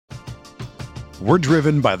We're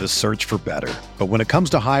driven by the search for better. But when it comes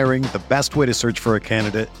to hiring, the best way to search for a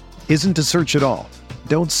candidate isn't to search at all.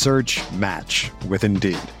 Don't search, match with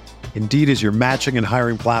Indeed. Indeed is your matching and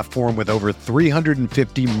hiring platform with over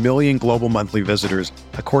 350 million global monthly visitors,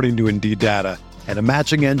 according to Indeed data, and a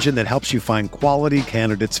matching engine that helps you find quality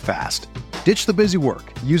candidates fast. Ditch the busy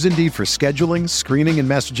work. Use Indeed for scheduling, screening, and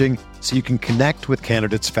messaging so you can connect with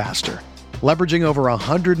candidates faster. Leveraging over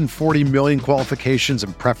 140 million qualifications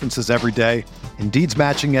and preferences every day, Indeed's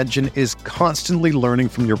matching engine is constantly learning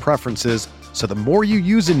from your preferences, so the more you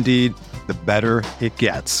use Indeed, the better it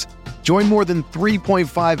gets. Join more than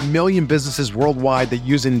 3.5 million businesses worldwide that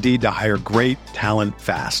use Indeed to hire great talent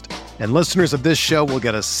fast. And listeners of this show will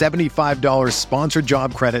get a $75 sponsored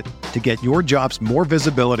job credit to get your jobs more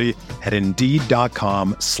visibility at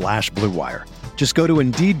Indeed.com/Blue Wire. Just go to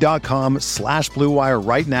Indeed.com/Blue Wire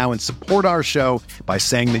right now and support our show by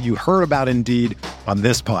saying that you heard about Indeed on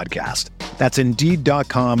this podcast. That's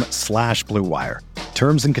Indeed.com/Blue Wire.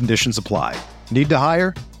 Terms and conditions apply. Need to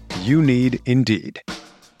hire? You need Indeed.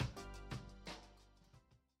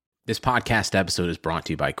 This podcast episode is brought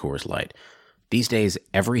to you by Coors Light. These days,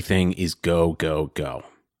 everything is go, go, go.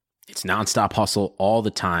 It's nonstop hustle all the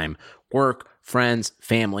time. Work, friends,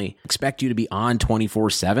 family expect you to be on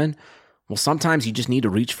 24/7. Well, sometimes you just need to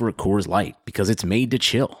reach for a Coors Light because it's made to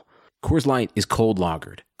chill. Coors Light is cold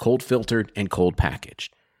lagered, cold filtered, and cold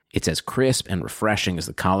packaged. It's as crisp and refreshing as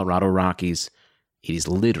the Colorado Rockies. It is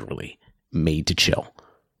literally made to chill.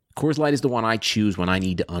 Coors Light is the one I choose when I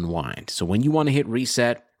need to unwind. So when you want to hit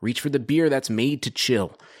reset, reach for the beer that's made to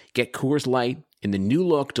chill. Get Coors Light in the new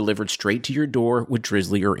look delivered straight to your door with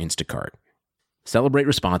Drizzly or Instacart. Celebrate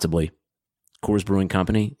responsibly. Coors Brewing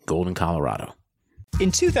Company, Golden, Colorado. In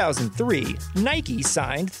 2003, Nike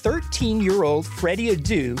signed 13-year-old Freddie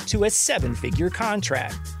Adu to a 7-figure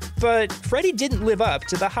contract. But Freddie didn't live up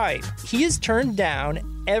to the hype. He has turned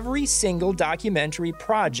down every single documentary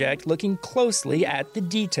project looking closely at the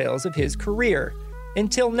details of his career.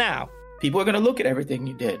 Until now. People are going to look at everything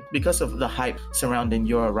you did because of the hype surrounding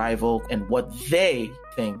your arrival and what they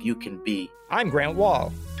think you can be. I'm Grant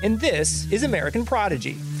Wall, and this is American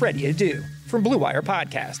Prodigy, Freddie Adu, from Blue Wire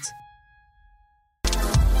Podcasts.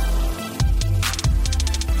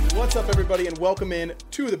 What's up, everybody, and welcome in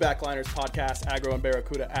to the Backliners podcast, Agro and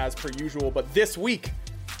Barracuda, as per usual. But this week,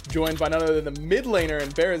 joined by none other than the mid laner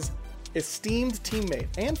and Bear's esteemed teammate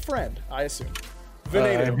and friend, I assume,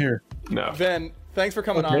 Venado. I'm here. No. Ven, thanks for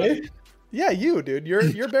coming on. Yeah, you, dude.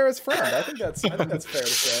 You're Barra's friend. I think that's fair to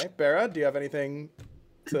say. Barra, do you have anything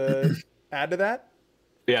to add to that?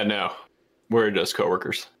 Yeah, no. We're just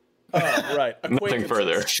coworkers. Oh, right. Nothing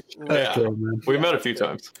further. Right. Yeah. Cool, we met a few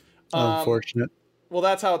times. Unfortunate. Well,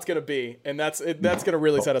 that's how it's going to be, and that's going to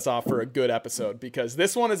really set us off for a good episode, because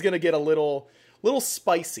this one is going to get a little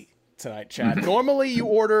spicy tonight, Chad. Normally you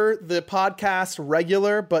order the podcast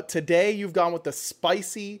regular, but today you've gone with the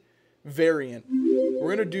spicy variant.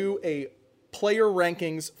 We're going to do a player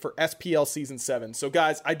rankings for SPL Season 7. So,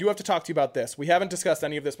 guys, I do have to talk to you about this. We haven't discussed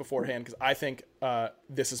any of this beforehand because I think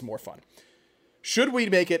this is more fun. Should we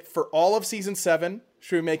make it for all of Season 7?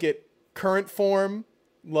 Should we make it current form?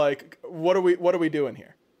 Like, what are we doing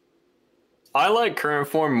here? I like current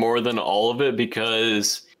form more than all of it,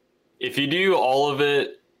 because if you do all of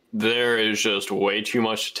it, there is just way too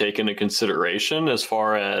much to take into consideration as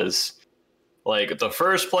far as like the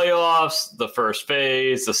first playoffs, the first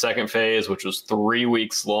phase, the second phase, which was 3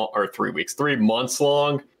 months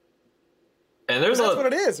long. And that's what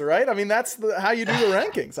it is, right? I mean, that's how you do the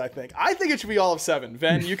rankings, I think. I think it should be all of 7.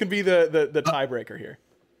 Ven, you can be the tiebreaker here.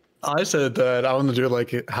 I said that I want to do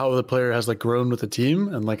like how the player has like grown with the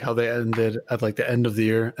team and like how they ended at like the end of the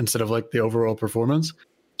year instead of like the overall performance.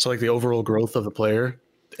 So like the overall growth of the player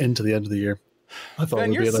into the end of the year. I thought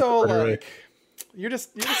Ben, you're so like you're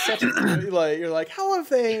just such a like you're like, how have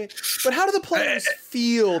they? But how do the players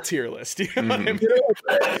feel tier list? You know what I mean?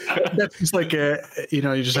 That's just like you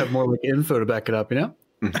just have more like info to back it up.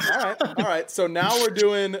 All right. So now we're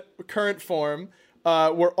doing current form.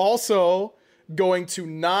 We're also going to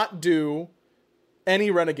not do any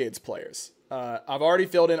Renegades players. I've already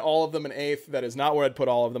filled in all of them in 8th. That is not where I'd put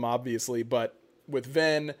all of them, obviously, but with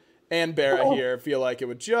Ven and Barra here, I feel like it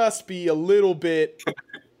would just be a little bit,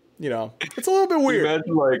 it's a little bit weird.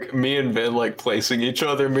 Imagine like me and Ven like placing each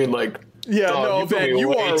other and being like, Ven,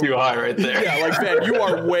 you are too high right there. Yeah, like Ven, you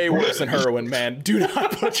are way worse than Heroin, man. Do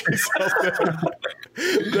not put yourself there.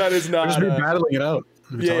 That is not. Just be battling it out.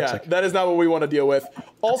 Yeah, that is not what we want to deal with.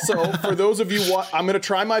 Also, for those of you, I'm going to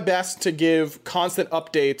try my best to give constant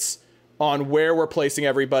updates on where we're placing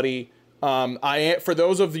everybody. For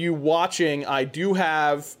those of you watching, I do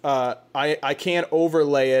have, I can't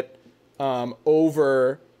overlay it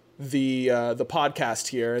over the podcast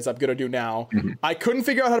here, as I'm gonna do now. I couldn't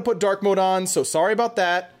figure out how to put dark mode on, so sorry about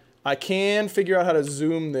that. I can figure out how to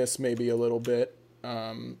zoom this maybe a little bit.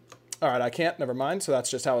 All right, I can't. Never mind. So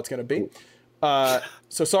that's just how it's gonna be.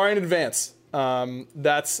 So sorry in advance.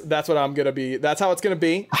 That's what I'm gonna be. That's how it's gonna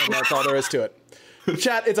be, and that's all there is to it.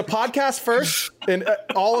 Chat, it's a podcast first, and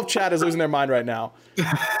all of chat is losing their mind right now.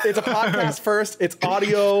 It's a podcast first. It's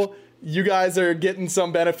audio. You guys are getting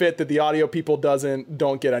some benefit that the audio people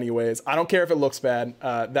don't get anyways. I don't care if it looks bad.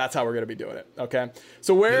 That's how we're going to be doing it. Okay.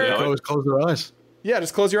 So close your eyes. Yeah,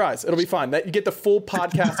 just close your eyes. It'll be fine. You get the full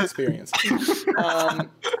podcast experience. All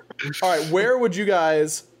right. Where would you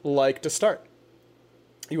guys like to start?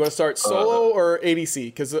 You want to start solo or ADC?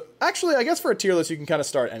 Because actually, I guess for a tier list, you can kind of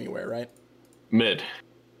start anywhere, right? Mid.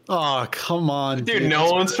 Oh, come on. Dude, no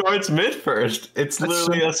one starts mid first. It's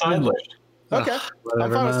literally a side list. Okay,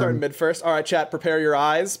 I'm fine with starting mid first. All right, chat, prepare your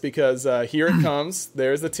eyes because here it comes.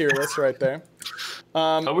 There's the tier list right there.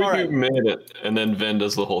 How we do mid and then Vin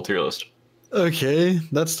does the whole tier list? Okay,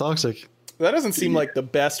 that's toxic. That doesn't seem like the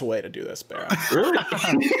best way to do this, Barrow. Really?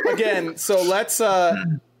 Again, so let's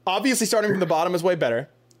obviously starting from the bottom is way better.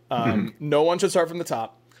 No one should start from the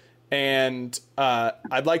top. And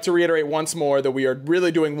I'd like to reiterate once more that we are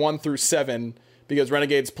really doing 1 through 7 because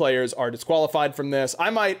Renegades players are disqualified from this. I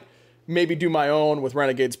might maybe do my own with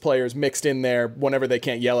Renegades players mixed in there whenever they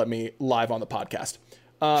can't yell at me live on the podcast.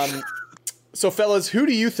 So fellas, who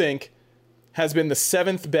do you think has been the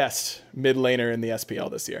 7th best mid laner in the SPL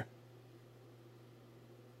this year?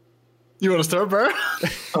 You want to start, Bear?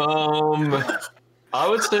 I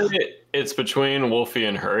would say it's between Wolfie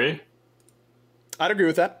and Hurry. I'd agree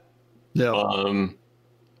with that. Yeah. I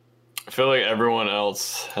feel like everyone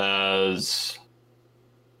else has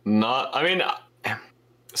not. I mean,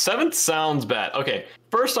 7th sounds bad. Okay,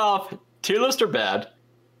 first off, tier lists are bad,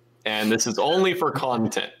 and this is only for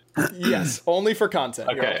content. Yes, only for content.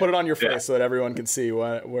 Okay. Here, I'll put it on your face so that everyone can see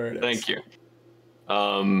where it is. Thank you.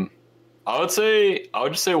 I would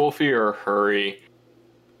just say Wolfie or Hurry.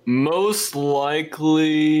 Most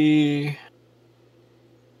likely.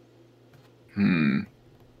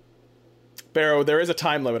 Barrow, there is a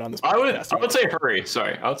time limit on this podcast. I would say Hurry.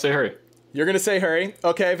 Sorry, I would say Hurry. You're gonna say Hurry,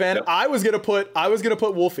 okay, Van? Yep. I was gonna put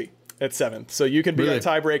Wolfie at 7th, so you can be a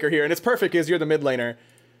tiebreaker here, and it's perfect because you're the mid laner.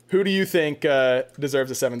 Who do you think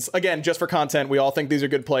deserves a 7th? Again, just for content, we all think these are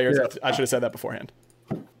good players. Yeah. I should have said that beforehand.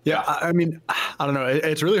 Yeah, I mean, I don't know.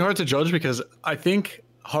 It's really hard to judge because I think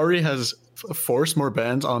Hurry has forced more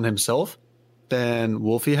bans on himself than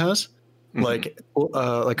Wolfie has. Mm-hmm.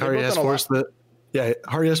 Like Hurry has forced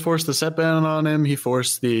Hurry has forced the set ban on him. He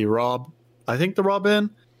forced the Rob. I think the Rob ban.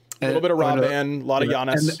 A little bit of Rob ban, a lot of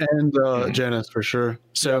Giannis. And Janus for sure.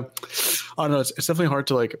 So I don't know. It's definitely hard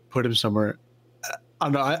to like put him somewhere. I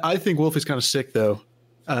don't know. I think Wolf is kind of sick though.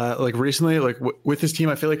 Like recently, like with his team,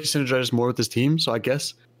 I feel like he synergizes more with his team. So I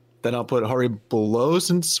guess then I'll put Hurry below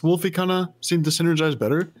since Wolfie kind of seemed to synergize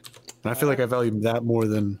better. And I feel like I value that more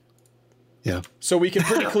than, yeah. So we can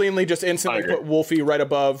pretty cleanly just instantly put Wolfie right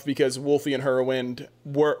above because Wolfie and Hurwind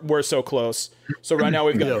were so close. So right now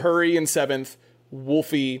we've got Hurry in 7th,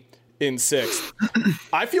 Wolfie in 6th.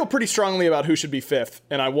 I feel pretty strongly about who should be 5th,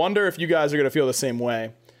 and I wonder if you guys are going to feel the same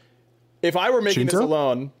way. If I were making this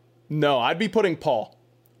alone, no, I'd be putting Paul.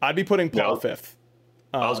 I'd be putting Paul 5th.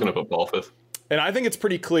 I was going to put Paul 5th. And I think it's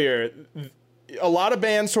pretty clear. A lot of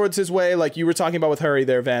bans towards his way, like you were talking about with Hurry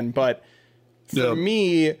there, Ven, but for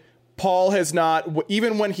me, Paul has not,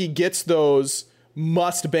 even when he gets those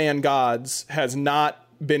must-ban gods, has not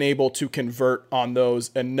been able to convert on those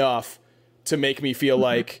enough to make me feel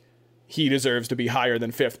like he deserves to be higher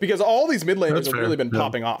than 5th. Because all these mid laners have really been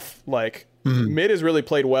popping off. Like, mid has really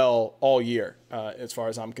played well all year, as far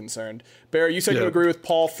as I'm concerned. Bear, you said you agree with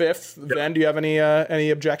Paul 5th. Ven, do you have any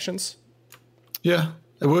objections? Yeah,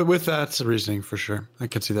 with that reasoning, for sure. I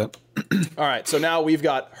can see that. All right, so now we've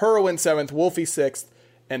got Hurwin 7th, Wolfie 6th,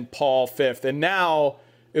 and Paul 5th. And now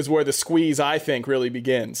is where the squeeze, I think, really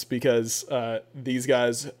begins, because these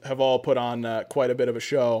guys have all put on quite a bit of a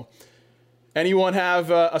show. Anyone have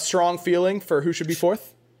a strong feeling for who should be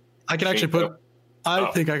 4th? I can actually put... I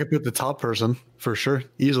think I could put the top person, for sure,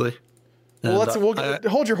 easily. Well,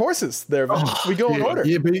 hold your horses there. We go in order.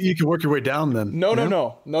 Yeah, but you can work your way down then. No.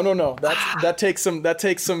 That takes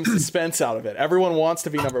some suspense out of it. Everyone wants to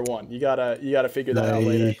be number 1. You gotta figure that out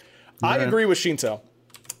later. I agree with Shinto.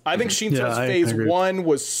 I think Shinto's phase 1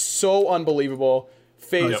 was so unbelievable.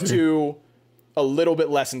 Phase 2, a little bit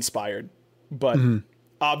less inspired, but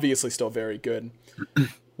obviously still very good.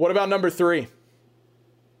 What about number 3?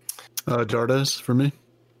 Dardas for me.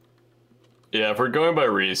 Yeah, if we're going by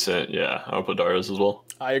recent, I'll put Dardas as well.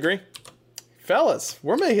 I agree. fellas,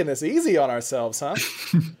 we're making this easy on ourselves, huh?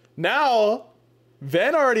 Now,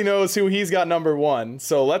 Ven already knows who he's got number 1,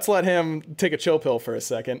 so let's let him take a chill pill for a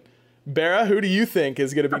second. Barra, who do you think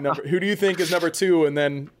is going to be who do you think is number 2 and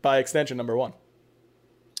then by extension number 1?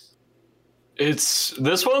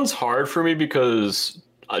 This one's hard for me because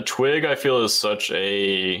Twig, I feel, is such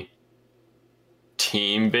a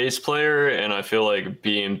team-based player, and I feel like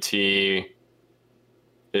BMT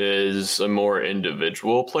is a more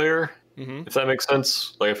individual player, if that makes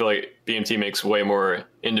sense. Like, I feel like BMT makes way more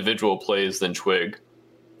individual plays than Twig,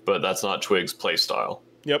 but that's not Twig's play style.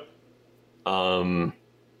 Yep.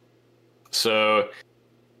 So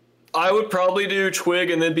I would probably do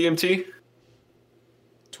Twig and then BMT.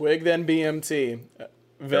 Twig, then BMT.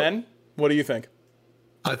 Ven, What do you think?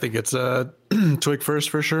 I think it's Twig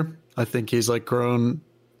first for sure. I think he's like grown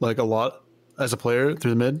like a lot as a player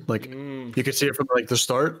through the mid. Like you could see it from like the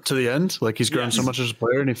start to the end. Like he's grown so much as a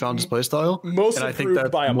player and he found his play style. Most and I think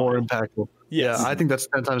that's more impactful. Yes. Yeah, I think that's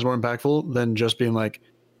 10 times more impactful than just being like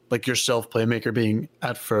yourself playmaker being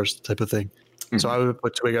at first type of thing. So I would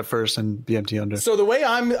put Twig at first and BMT under. So the way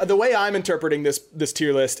I'm interpreting this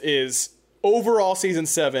tier list is overall season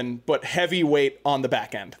 7, but heavyweight on the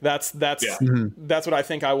back end. That's what I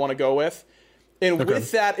think I want to go with. And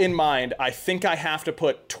with that in mind, I think I have to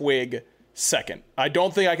put Twig second. I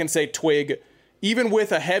don't think I can say Twig, even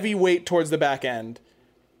with a heavy weight towards the back end,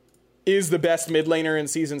 is the best mid laner in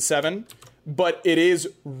season 7, but it is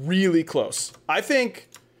really close. I think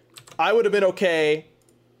I would have been okay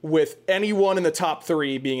with anyone in the top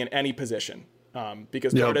 3 being in any position,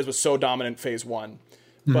 because Dardes was so dominant phase 1.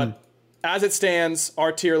 But as it stands,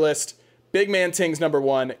 our tier list: Big Man Ting's number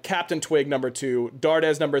 1, Captain Twig number 2,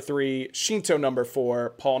 Dardes number 3, Shinto number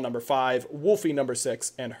 4, Paul number 5, Wolfie number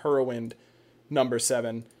 6, and Hurwind number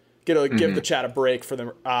 7. Give the chat a break for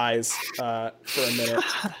their eyes for a minute.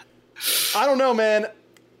 I don't know, man.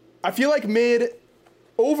 I feel like mid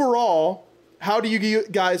overall. How do you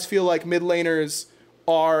guys feel like mid laners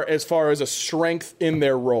are as far as a strength in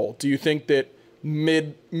their role? Do you think that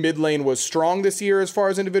mid lane was strong this year as far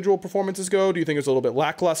as individual performances go? Do you think it's a little bit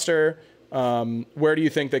lackluster? Where do you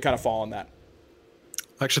think they kind of fall on that?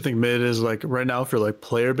 I actually think mid is like right now for like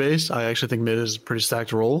player base. I actually think mid is a pretty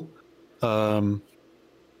stacked role.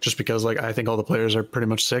 Just because like I think all the players are pretty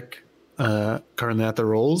much sick currently at their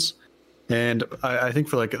roles. And I think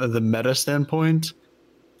for like the meta standpoint,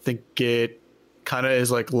 I think it kind of is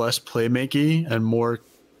like less playmaking and more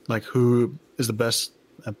like who is the best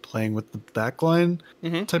at playing with the backline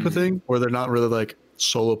type of thing, where they're not really like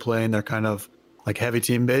solo playing. They're kind of like heavy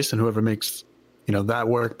team based, and whoever makes, that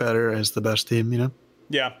work better is the best team,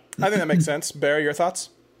 Yeah, I think that makes sense. Barry, your thoughts?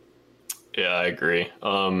 Yeah, I agree.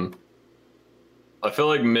 I feel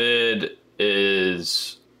like mid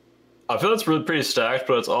is, I feel it's really pretty stacked,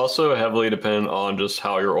 but it's also heavily dependent on just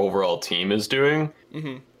how your overall team is doing.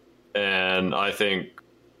 And I think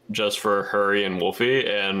just for Hurry and Wolfie,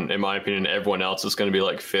 and in my opinion, everyone else is going to be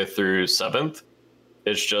like 5th through 7th.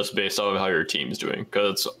 It's just based off of how your team's doing.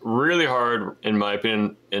 Because it's really hard, in my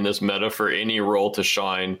opinion, in this meta for any role to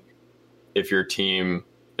shine if your team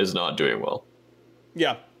is not doing well.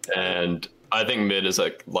 Yeah. And I think mid is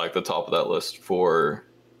like the top of that list for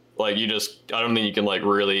like, I don't think you can like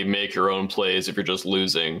really make your own plays if you're just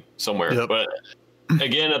losing somewhere. Yep. But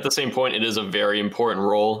again, at the same point, it is a very important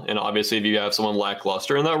role. And obviously if you have someone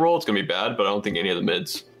lackluster in that role, it's going to be bad, but I don't think any of the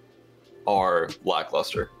mids are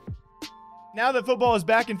lackluster. Now that football is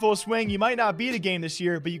back in full swing, you might not be at a game this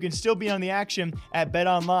year, but you can still be on the action at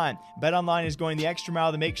BetOnline. BetOnline is going the extra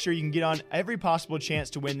mile to make sure you can get on every possible chance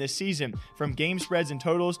to win this season. From game spreads and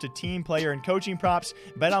totals to team, player, and coaching props,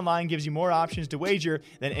 BetOnline gives you more options to wager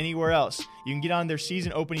than anywhere else. You can get on their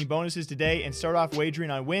season opening bonuses today and start off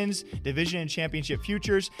wagering on wins, division, and championship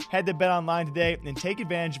futures. Head to BetOnline today and take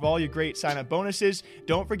advantage of all your great sign-up bonuses.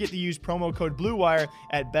 Don't forget to use promo code BlueWire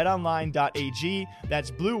at betonline.ag.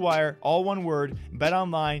 That's BlueWire, all one word.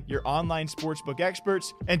 BetOnline, your online sportsbook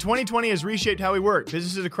experts. And 2020 has reshaped how we work.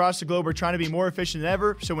 Businesses across the globe are trying to be more efficient than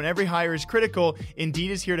ever, so when every hire is critical, Indeed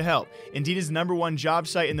is here to help. Indeed is the #1 job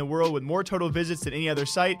site in the world with more total visits than any other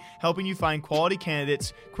site, helping you find quality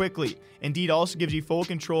candidates quickly. Indeed also gives you full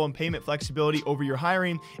control and payment flexibility over your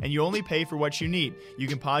hiring, and you only pay for what you need. You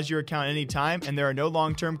can pause your account anytime, and there are no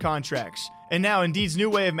long-term contracts. And now, Indeed's new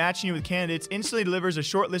way of matching you with candidates instantly delivers a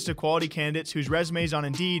short list of quality candidates whose resumes on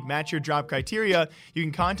Indeed match your job criteria. You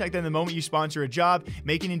can contact them the moment you sponsor a job,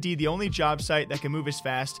 making Indeed the only job site that can move as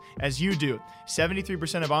fast as you do.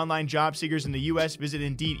 73% of online job seekers in the U.S. visit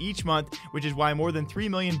Indeed each month, which is why more than 3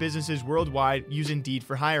 million businesses worldwide use Indeed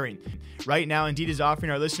for hiring. Right now, Indeed is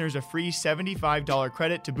offering our listeners a free $75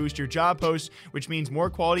 credit to boost your job post, which means more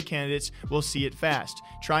quality candidates will see it fast.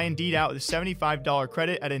 Try Indeed out with a $75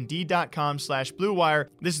 credit at Indeed.com/Blue Wire.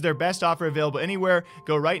 This is their best offer available anywhere.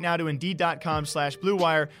 Go right now to Indeed.com/Blue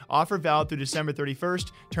Wire. Offer valid through December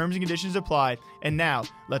 31st. Terms and conditions apply. And now,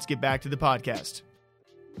 let's get back to the podcast.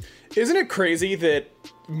 Isn't it crazy that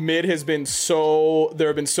mid has been there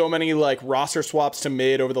have been so many like roster swaps to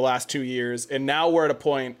mid over the last 2 years, and now we're at a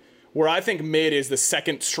point where I think mid is the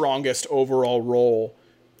second strongest overall role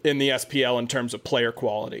in the SPL in terms of player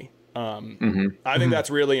quality. I think that's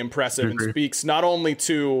really impressive and speaks not only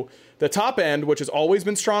to the top end, which has always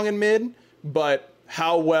been strong in mid, but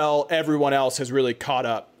how well everyone else has really caught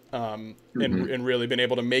up and really been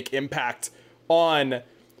able to make impact on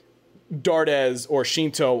Dardes or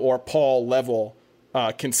Shinto or Paul level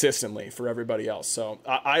consistently for everybody else. So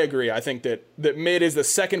I agree. I think that mid is the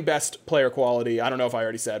second best player quality. I don't know if I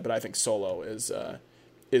already said, but I think solo is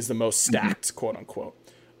the most stacked, quote unquote,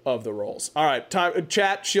 of the roles. All right, time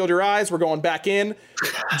chat. Shield your eyes. We're going back in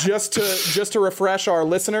just to refresh our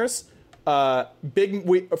listeners.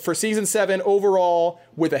 For season 7 overall,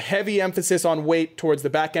 with a heavy emphasis on weight towards the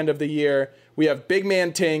back end of the year, we have Big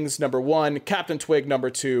Man Tings number 1, Captain Twig number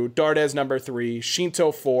 2, Dardes number 3,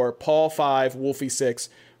 Shinto 4, Paul 5, Wolfie 6,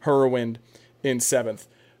 Hurwind in 7th.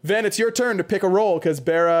 Ven, it's your turn to pick a role because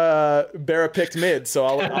Bera picked mid, so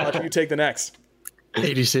I'll let you take the next.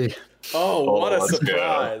 ADC. Oh, what a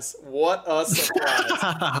surprise. What a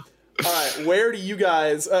surprise. All right, where do you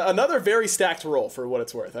guys... another very stacked role for what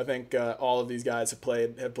it's worth. I think all of these guys have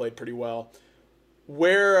played pretty well.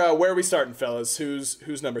 Where are we starting, fellas?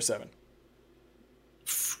 Who's number 7?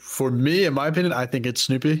 For me, in my opinion, I think it's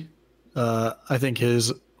Snoopy. I think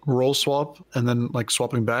his role swap and then like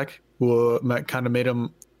swapping back kind of made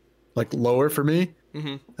him like lower for me.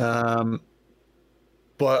 But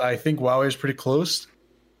I think Wowie is pretty close.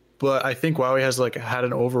 But I think Wowie has like had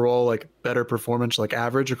an overall like better performance, like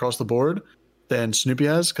average across the board than Snoopy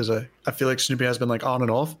has, because I feel like Snoopy has been like on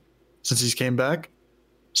and off since he's came back.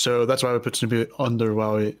 So that's why I would put Snoopy under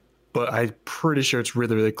Wowie. But I'm pretty sure it's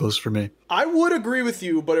really, really close for me. I would agree with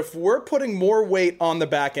you, but if we're putting more weight on the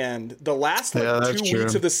back end, the last 2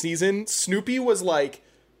 weeks of the season, Snoopy was like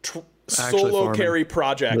solo carry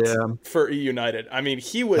project for E United. I mean,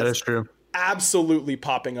 he was absolutely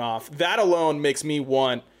popping off. That alone makes me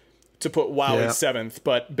want to put Wowie 7th.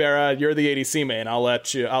 But Bera, you're the ADC main. I'll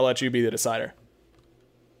let you be the decider.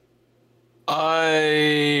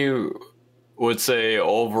 I would say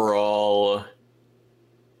overall,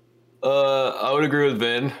 I would agree with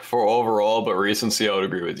Vin for overall, but recency, I would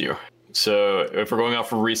agree with you. So if we're going off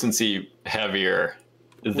from recency heavier,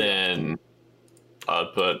 then I'd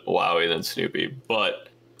put Wowie than Snoopy. But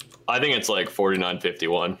I think it's like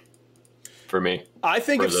 49-51 for me. I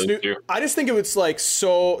think I just think it's like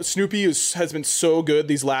Snoopy has been so good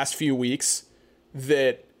these last few weeks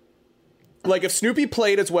that like if Snoopy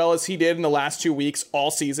played as well as he did in the last 2 weeks all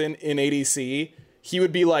season in ADC, he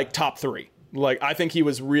would be like top 3. Like, I think he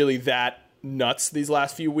was really that nuts these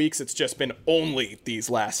last few weeks. It's just been only these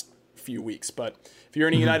last few weeks. But if you're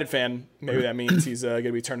a United fan, maybe that means he's going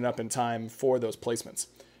to be turning up in time for those placements.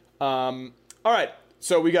 All right.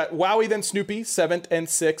 So we got Wowie, then Snoopy, 7th and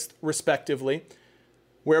 6th, respectively.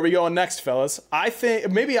 Where are we going next, fellas? I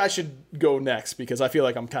think maybe I should go next because I feel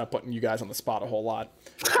like I'm kind of putting you guys on the spot a whole lot.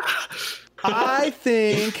 I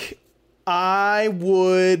think I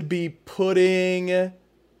would be putting...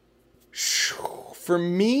 For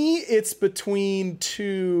me, it's between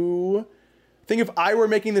 2. I think if I were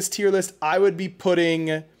making this tier list, I would be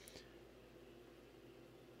putting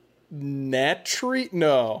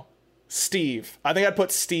Steve. I think I'd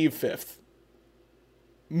put Steve 5th.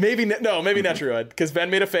 Maybe Netrioid, because Ben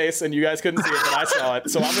made a face and you guys couldn't see it, but I saw it.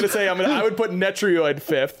 So I'm going to say I would put Netrioid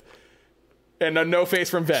 5th, and no face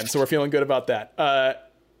from Ven. So we're feeling good about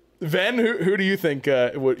that. Ven, who do you think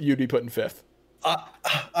you'd be putting 5th?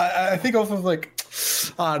 I think off of like,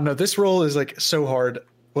 no, this role is like so hard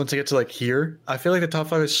once I get to like here. I feel like the top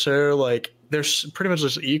 5 is so like, they're pretty much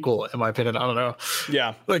just equal in my opinion. I don't know.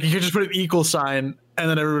 Yeah. Like you could just put an equal sign and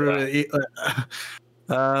then everybody,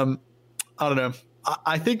 I don't know.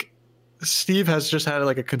 I think Steve has just had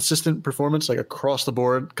like a consistent performance, like across the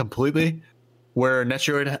board completely, where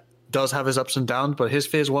Netrioid does have his ups and downs, but his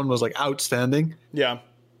phase 1 was like outstanding. Yeah.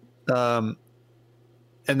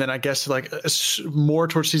 and then I guess like more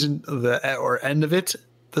towards season or end of it,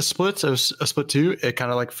 the splits, a split 2, it kind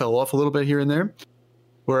of like fell off a little bit here and there,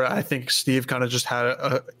 where I think Steve kind of just had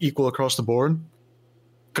a equal across the board.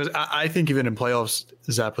 Because I think even in playoffs,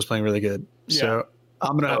 Zap was playing really good. Yeah. So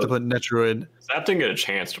I'm gonna have to put Netroid. Zap didn't get a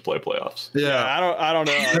chance to play playoffs. Yeah, I don't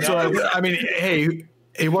know. That's why I mean, hey,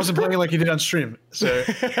 he wasn't playing like he did on stream, so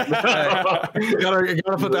you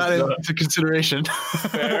gotta put that into consideration.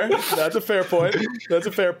 Fair. That's a fair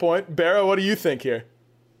point. Barra, what do you think here?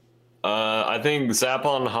 I think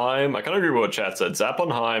Zaponheim, I kind of agree with what Chat said.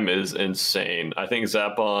 Zaponheim is insane. I think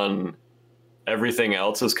Zapon, everything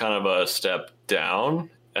else is kind of a step down,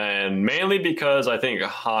 and mainly because I think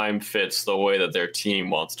Heim fits the way that their team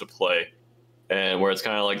wants to play, and where it's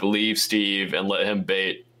kind of like leave Steve and let him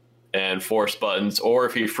bait and force buttons, or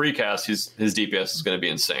if he free casts, his DPS is going to be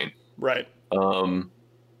insane. Right.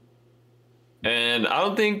 And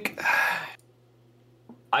I think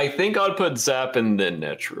I'd put Zap and then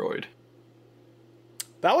Netroid.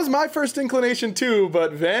 That was my first inclination too,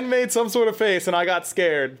 but Van made some sort of face and I got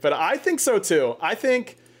scared. But I think so too. I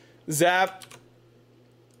think Zap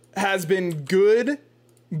has been good,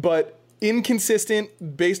 but inconsistent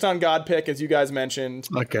based on God pick, as you guys mentioned.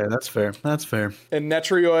 Okay, that's fair. And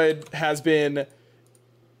Netroid has been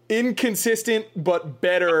inconsistent, but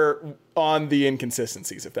better on the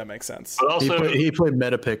inconsistencies, if that makes sense. But also, he played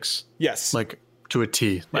meta picks. Yes. Like to a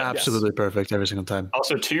T. Absolutely perfect every single time.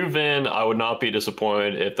 Also, to Vin, I would not be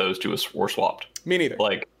disappointed if those two were swapped. Me neither.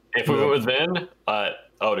 Like, if we went with Vin, I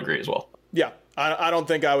would agree as well. Yeah. I don't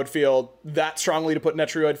think I would feel that strongly to put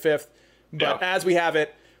Netroid 5th. But as we have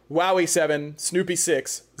it, Wowie 7, Snoopy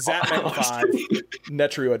 6, Zapman 5,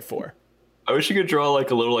 Netroid 4. I wish you could draw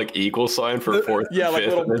like a little like equal sign for 4th. Yeah, like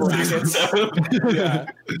fifth, little brackets. Yeah,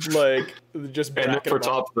 like just bracket and for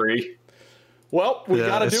top 3. Well, we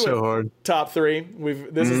got to do so it. Hard. Top 3.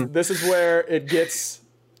 This is where it gets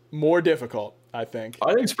more difficult, I think.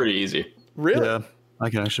 I think it's pretty easy. Really? Yeah, I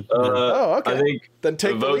can actually. Okay. I think then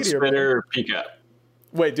take the vote lead here, spinner PCAT.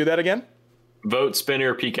 Wait, do that again. Vote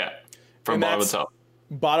spinner PCAT from And bottom that's to top.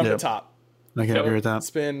 Bottom to top. I can agree with that.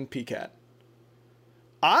 Spin PCAT.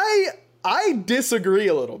 I disagree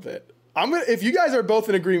a little bit. If you guys are both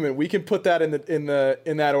in agreement, we can put that in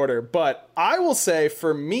that order. But I will say,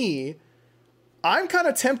 for me, I'm kind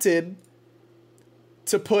of tempted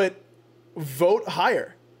to put vote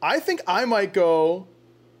higher. I think I might go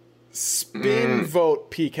spin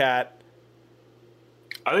vote PCAT.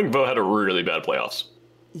 I think vote had a really bad playoffs.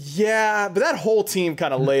 Yeah, but that whole team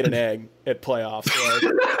kind of laid an egg at playoffs. Like,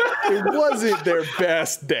 it wasn't their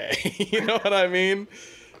best day. You know what I mean?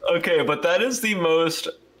 Okay, but that is the most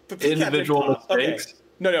individual mistakes. Okay.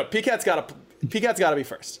 No, PCAT's got to be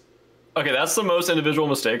first. Okay, that's the most individual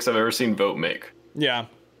mistakes I've ever seen Vote make. Yeah.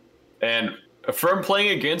 And from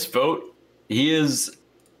playing against Vote, he is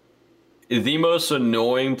the most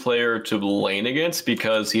annoying player to lane against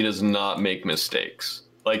because he does not make mistakes.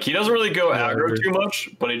 Like, he doesn't really go aggro too much,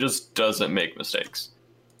 but he just doesn't make mistakes.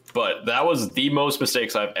 But that was the most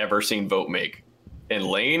mistakes I've ever seen Vote make in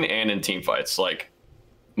lane and in team fights. Like,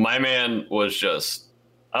 my man was just,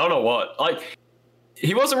 I don't know what. Like,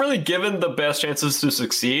 he wasn't really given the best chances to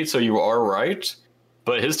succeed, so you are right.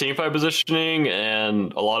 But his team fight positioning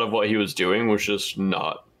and a lot of what he was doing was just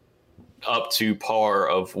not up to par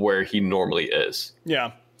of where he normally is.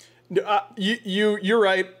 Yeah. You're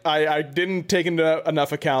right. I didn't take into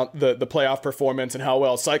enough account the playoff performance and how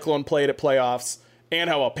well Cyclone played at playoffs and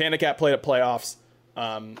how well Panda Cat played at playoffs.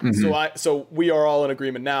 So we are all in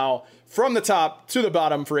agreement now. From the top to the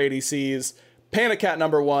bottom for ADCs, Panda Cat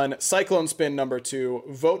number 1, Cyclone Spin number 2,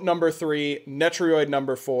 Vote number 3, Netroid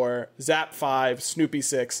number 4, Zap 5, Snoopy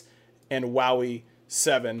 6, and Wowie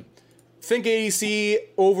 7. Think ADC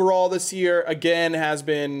overall this year, again, has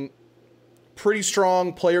been pretty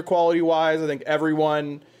strong player quality wise. I think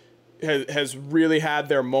everyone has really had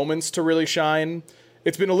their moments to really shine.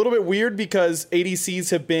 It's been a little bit weird because ADCs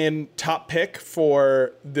have been top pick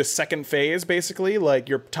for the second phase, basically. Like,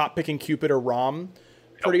 you're top picking Cupid or Rom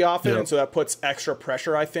pretty often, and so that puts extra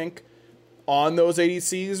pressure, I think, on those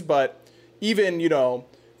ADCs. But even,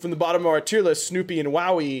 from the bottom of our tier list, Snoopy and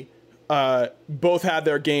Wowie both had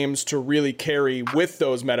their games to really carry with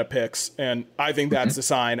those meta picks, and I think that's a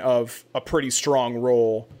sign of a pretty strong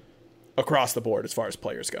role across the board as far as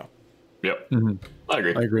players go. Yep. I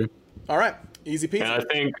agree. All right. Easy peasy. And I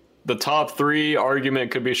think the top 3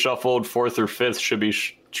 argument could be shuffled. 4th or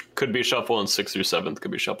 5th could be shuffled, and 6th or 7th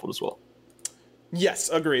could be shuffled as well. Yes,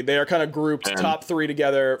 agreed. They are kind of grouped, and top 3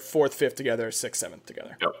 together, 4th, 5th together, 6th, 7th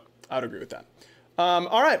together. Yep. I would agree with that.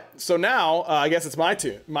 All right. So now I guess it's my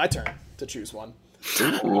turn to choose one.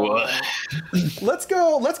 What? Let's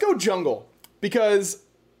go jungle, because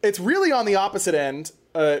it's really on the opposite end.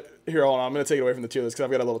 Here, hold on. I'm going to take it away from the tier list because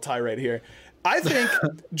I've got a little tirade here. I think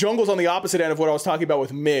jungle's on the opposite end of what I was talking about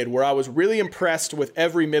with mid, where I was really impressed with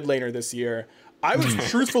every mid laner this year. I was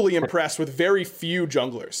truthfully impressed with very few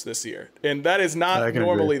junglers this year, and that is not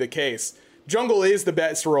normally the case. Jungle is the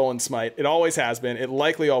best role in Smite. It always has been. It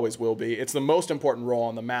likely always will be. It's the most important role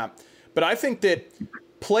on the map. But I think that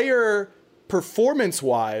player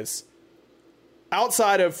performance-wise,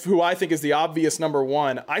 outside of who I think is the obvious number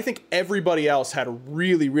one, I think everybody else had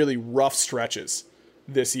really, really rough stretches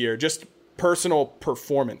this year, just personal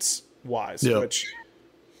performance-wise, which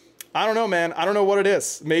I don't know, man. I don't know what it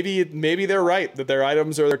is. Maybe they're right that their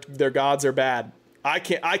items or their gods are bad. I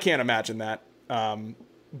can't imagine that.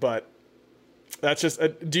 But that's just.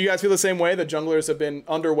 Do you guys feel the same way that junglers have been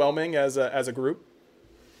underwhelming as a group?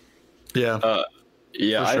 Yeah.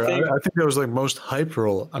 Yeah, sure. I think that was like most hype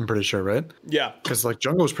role. I'm pretty sure, right? Yeah, because like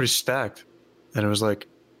jungle was pretty stacked, and it was like,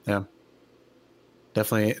 yeah,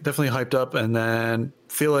 definitely hyped up. And then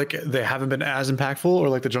feel like they haven't been as impactful, or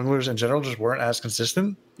like the junglers in general just weren't as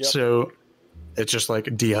consistent. Yep. So it just like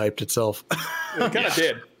de-hyped itself. It kind of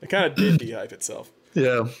did. It kind of did de-hype itself.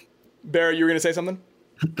 Yeah. Barry, you were gonna say something?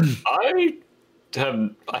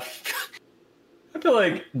 I feel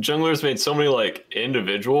like junglers made so many like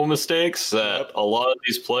individual mistakes that a lot of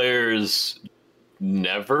these players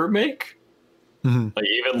never make. Like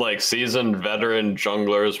even like seasoned veteran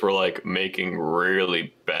junglers were like making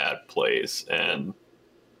really bad plays, and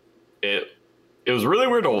it was really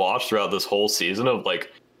weird to watch throughout this whole season of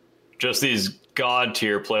like just these god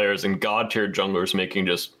tier players and god tier junglers making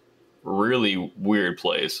just really weird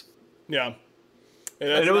plays. Yeah,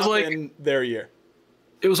 and it was like their year.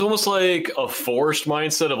 It was almost like a forced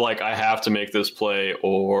mindset of like, I have to make this play,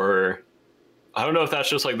 or I don't know if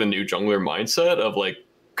that's just like the new jungler mindset of like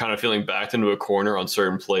kind of feeling backed into a corner on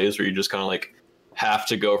certain plays where you just kind of like have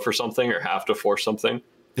to go for something or have to force something.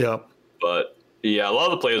 Yeah. But yeah, a lot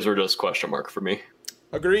of the plays were just question mark for me.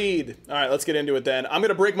 Agreed. All right, let's get into it then. I'm going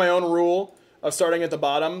to break my own rule of starting at the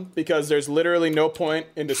bottom because there's literally no point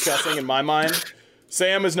in discussing in my mind.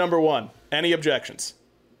 Sam is number one. Any objections?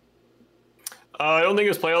 I don't think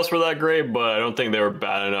his playoffs were that great, but I don't think they were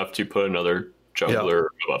bad enough to put another jungler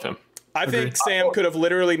above him. I think Sam could have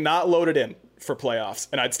literally not loaded in for playoffs,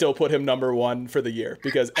 and I'd still put him number one for the year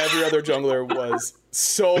because every other jungler was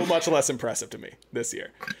so much less impressive to me this year.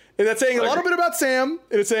 And that's saying a little bit about Sam,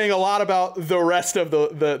 and it's saying a lot about the rest of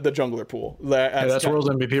the jungler pool. That's World's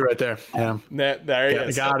MVP right there. Yeah. There he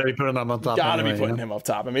is. Gotta be putting him on top. Gotta be putting him up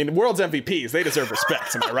top. I mean, World's MVPs, they deserve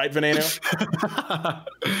respect. Am I right, Veneno?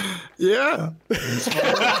 Yeah.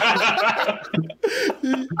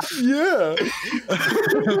 Yeah.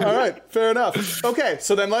 All right, fair enough. Okay,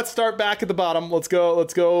 so then let's start back at the bottom. Let's go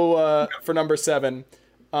for number 7.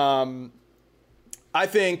 I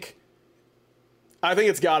think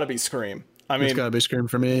it's got to be Scream. I mean, it's got to be Scream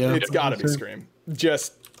for me. Yeah, it's got to be Scream.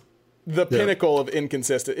 Just the pinnacle of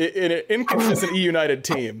inconsistent in an inconsistent E-United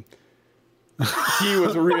team. He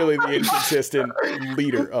was really the inconsistent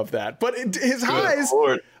leader of that. But his highs,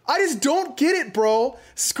 I just don't get it, bro.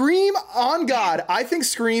 Scream on God. I think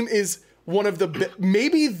Scream is one of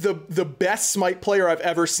maybe the best Smite player I've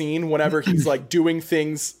ever seen whenever he's like doing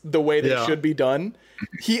things the way they should be done.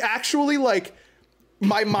 He actually like,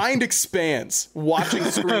 my mind expands watching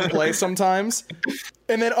Scream play sometimes.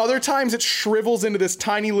 And then other times it shrivels into this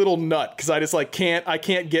tiny little nut because I just like I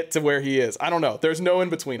can't get to where he is. I don't know. There's no in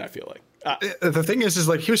between, I feel like. The thing is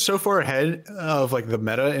like he was so far ahead of like the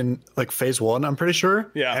meta in like phase 1, I'm pretty sure.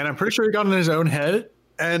 Yeah. And I'm pretty sure he got in his own head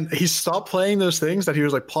and he stopped playing those things that he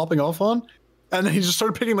was like popping off on. And then he just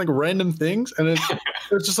started picking like random things. And it's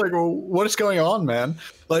just like, well, what is going on, man?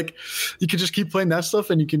 Like you can just keep playing that stuff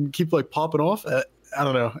and you can keep like popping off. I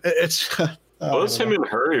don't know. It's well, it's him and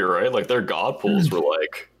Hurry, right? Like their god pools were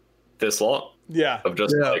like this long. Yeah. Of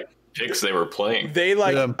just like picks they were playing. They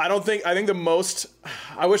like I think the most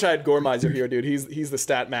I wish I had Goremizer here, dude. He's the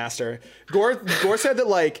stat master. Gore said that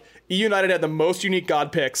like E-United had the most unique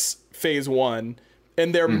god picks phase 1,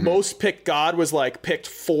 and their most picked god was like picked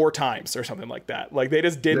 4 times or something like that. Like they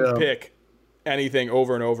just didn't pick anything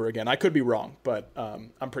over and over again. I could be wrong, but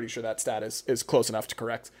I'm pretty sure that stat is close enough to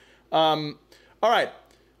correct. All right,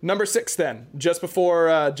 number 6 then, just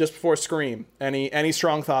before Scream. Any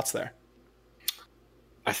strong thoughts there?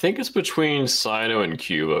 I think it's between Cyno and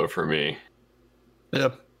Cubo for me.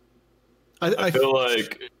 Yep. I feel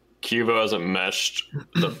like Cubo hasn't meshed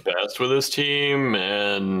the best with his team,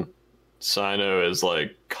 and Cyno is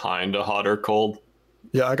like kind of hot or cold.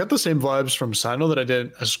 Yeah, I got the same vibes from Sino that I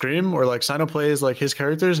did a Scream, where like Sino plays like his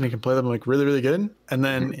characters and he can play them like really, really good. And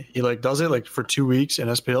then he like does it like for 2 weeks in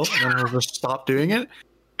SPL and then he'll just stop doing it.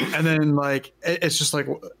 And then like it's just like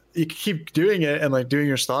you keep doing it and like doing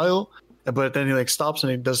your style, but then he like stops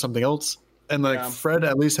and he does something else. And like Fred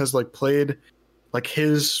at least has like played like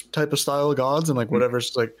his type of style gods and like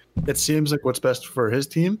whatever's like it seems like what's best for his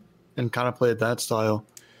team and kind of played that style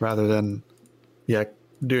rather than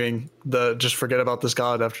doing the just forget about this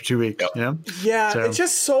god after 2 weeks. You know? Yeah, so. It's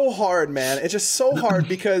just so hard, man. It's just so hard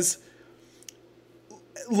because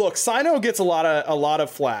look, Sino gets a lot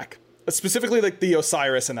of flack, specifically like the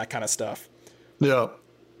Osiris and that kind of stuff. Yeah.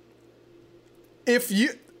 If you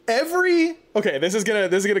this is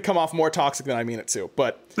gonna come off more toxic than I mean it to,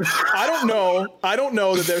 but I don't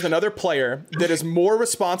know that there's another player that is more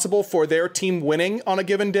responsible for their team winning on a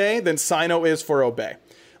given day than Sino is for Obey.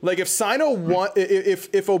 Like if Sino won,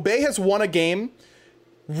 if Obey has won a game,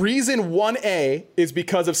 reason 1A is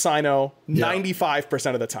because of Sino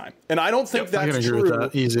 95% of the time, and I don't think that's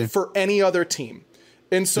true for any other team.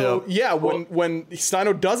 And so when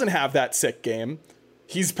Sino doesn't have that sick game,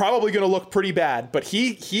 he's probably going to look pretty bad, but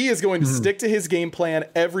he is going to stick to his game plan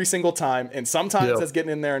every single time, and sometimes that's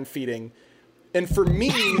getting in there and feeding. And for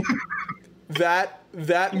me,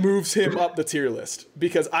 that moves him up the tier list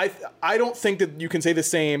because I don't think that you can say the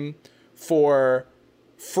same for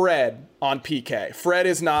Fred on PK. Fred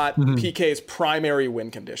is not PK's primary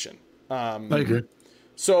win condition. I agree.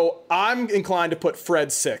 So I'm inclined to put Fred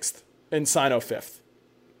 6th and Sino 5th.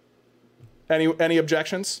 Any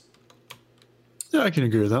objections? Yeah, I can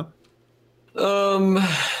agree with that.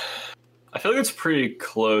 I feel like it's pretty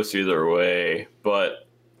close either way, but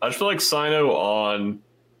I just feel like Sino on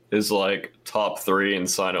is like top 3 and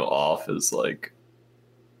Sino off is like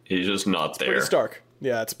he's just not there. Pretty stark.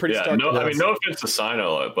 Yeah, it's pretty stark. No, I mean, no offense to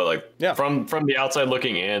Sino, but like from the outside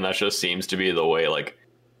looking in, that just seems to be the way. Like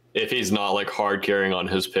if he's not like hard carrying on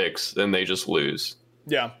his picks, then they just lose.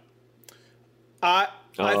 Yeah, I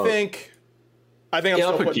think I'm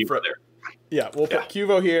I'll put Cuvo there. Yeah, we'll put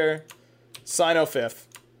Cuvo here, Sino 5th.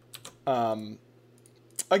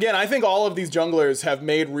 Again, I think all of these junglers have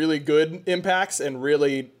made really good impacts and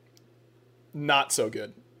really not so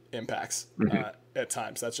good impacts at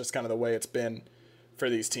times. That's just kind of the way it's been for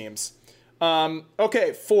these teams.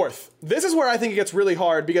 Okay, 4th. This is where I think it gets really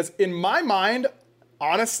hard because in my mind,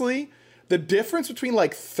 honestly, the difference between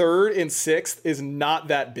like 3rd and 6th is not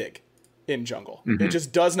that big in jungle. It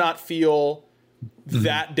just does not feel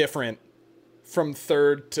that different from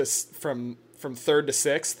 3rd to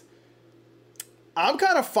 6th. I'm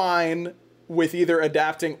kind of fine with either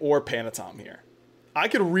adapting or Panatom here. I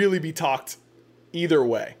could really be talked either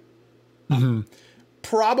way. I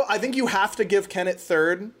think you have to give Kenneth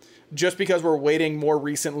 3rd just because we're waiting more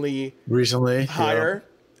recently higher,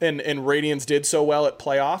 and Radiance did so well at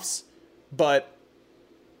playoffs. But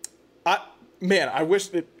I wish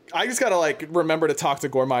I just gotta like remember to talk to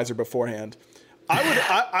Gormizer beforehand.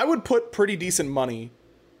 I would put pretty decent money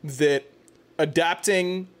that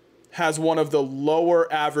adapting has one of the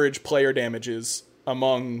lower average player damages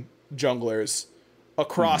among junglers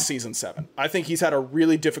across Season 7. I think he's had a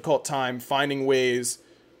really difficult time finding ways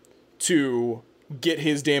to get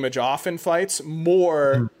his damage off in fights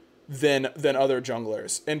more than other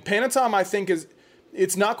junglers. And Panatom, I think,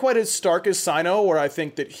 it's not quite as stark as Sino, where I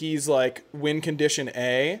think that he's like win condition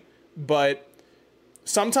A, but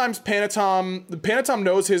sometimes Panatom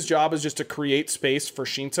knows his job is just to create space for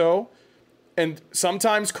Shinto, and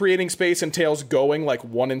sometimes creating space entails going like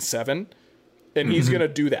 1-7, and he's going to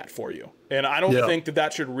do that for you. And I don't think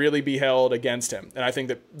that should really be held against him. And I think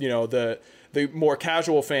that, you know, the more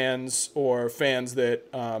casual fans or fans that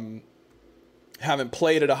haven't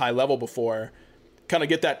played at a high level before kind of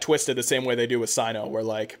get that twisted the same way they do with Sino, where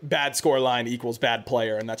like bad score line equals bad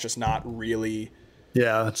player, and that's just not really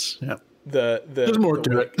there's more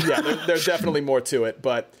to it. There's definitely more to it,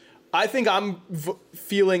 but I think I'm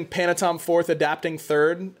feeling Panatom 4th, adapting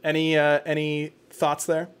 3rd. Any thoughts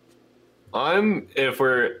there? If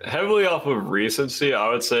we're heavily off of recency, I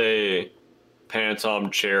would say Panatom,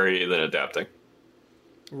 Cherry, then adapting.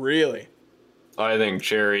 Really? I think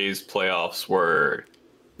Cherry's playoffs were.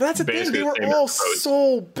 That's the thing. They were all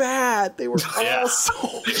so bad. They were all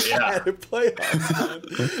so bad at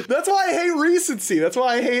playoffs. That's why I hate recency. That's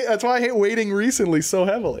why I hate waiting recently so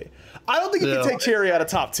heavily. I don't think you can take Cherry out of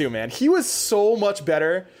top 2, man. He was so much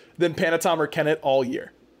better than Panatom or Kenneth all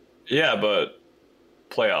year. Yeah, but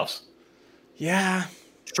playoffs. Yeah.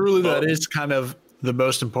 Truly, that is kind of the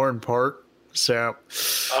most important part So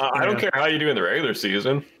I don't care how you do in the regular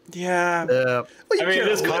season. Yeah. yeah. Well, I mean,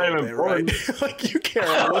 it's kind of important. right? Like you care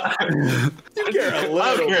a little. You care a little.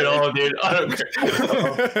 I don't care at all, dude. I don't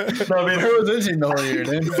care. No, I mean, who was itching the whole year,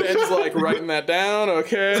 dude? Ben's like writing that down.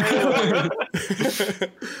 Okay.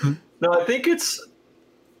 No, I think it's.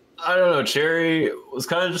 I don't know. Cherry was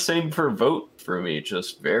kind of the same for vote for me.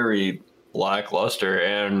 Just very lackluster,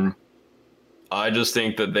 and I just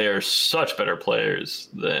think that they are such better players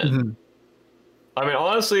than. Mm-hmm. I mean,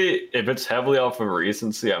 honestly, if it's heavily off of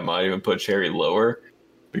recency, I might even put Cherry lower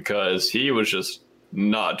because he was just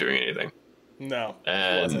not doing anything. No,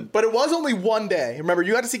 And- it wasn't. But it was only one day. Remember,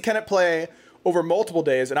 you got to see Kenneth play over multiple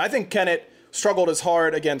days, and I think Kenneth struggled as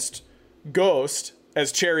hard against Ghost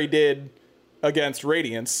as Cherry did against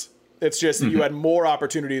Radiance. It's just that you had more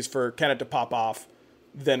opportunities for Kenneth to pop off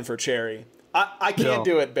than for Cherry. I can't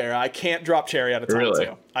do it, Bear. I can't drop Cherry out of top Really?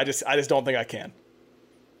 two. I just don't think I can.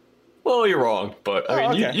 Well, you're wrong, but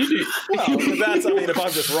I mean, okay. you do. Well, if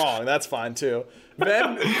I'm just wrong, that's fine too. Ven,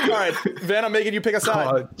 all right, Ven, I'm making you pick a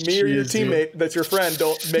side. Oh, Me or your jeez, dude. teammate that's your friend.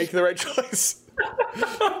 Don't make the right choice.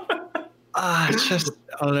 It's just,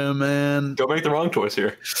 I don't know, man. Don't make the wrong choice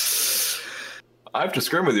here. I have to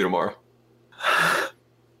scrim with you tomorrow.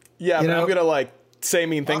 Yeah, You but I'm know- gonna like say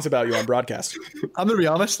mean things about you on broadcast. I'm going to be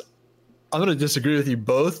honest. I'm going to disagree with you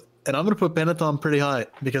both, and I'm going to put Peneton pretty high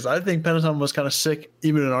because I think Peneton was kind of sick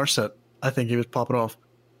even in our set. I think he was popping off.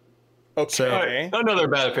 Okay. Another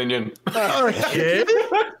bad opinion. Okay.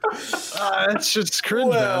 It's just cringe,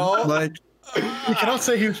 Well- man. Like, you cannot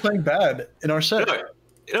say he was playing bad in our set.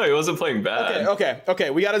 No, he wasn't playing bad. Okay.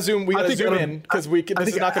 We gotta zoom. We I gotta think zoom out of- in because we can. I This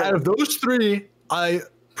is think not out gonna. of those three, I'm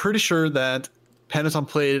pretty sure that Peneton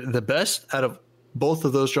played the best out of both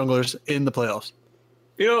of those junglers in the playoffs.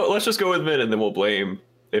 You know, let's just go with mid and then we'll blame.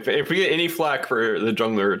 If we get any flack for the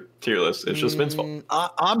jungler tier list, it's just Vin's fault.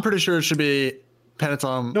 I'm pretty sure it should be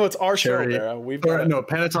Peneton. No, it's our Cherry. show, Vera. We've Or, got no,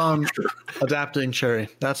 Peneton adapting Cherry.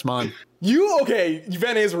 That's mine. You okay?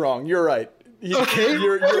 Ven is wrong. You're right. Okay.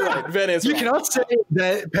 You're right. Ven is You wrong. cannot say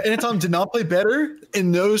that Peneton did not play better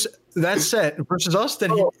in that set versus us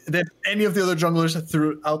than any of the other junglers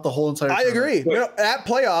throughout the whole entire. I tournament. agree. No, at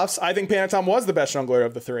playoffs, I think Panatom was the best jungler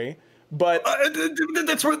of the three. But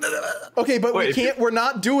That's what. okay, but Wait, we can't. We're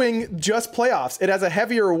not doing just playoffs. It has a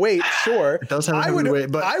heavier weight, sure. It does have a heavier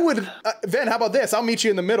weight, but- I would. Ven, how about this? I'll meet you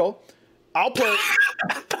in the middle. I'll put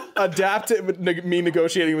me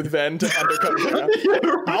negotiating with Ven to undercut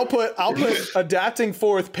Vera. I'll put adapting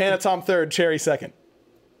fourth, Panatom third, Cherry second.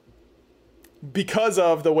 Because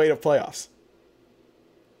of the weight of playoffs.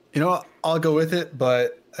 You know what? I'll go with it,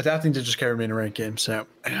 but adapting did just carry me in a ranked game. So,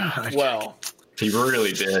 Well, He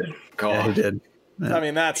really did. God. yeah, he did. I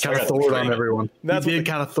mean that's Kind of got Thor the on train. everyone. That's He what did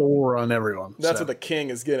kind of Thor on everyone. That's so. what the king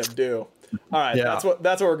is gonna do. All right, Yeah.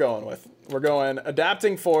 that's what we're going with. We're going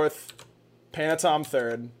adapting fourth, Panatom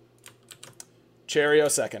third, Cherio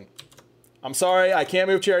second. I'm sorry, I can't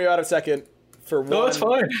move Cherio out of second for one. No, it's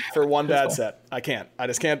fine. For one bad set. I can't. I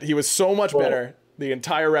just can't. He was so much better the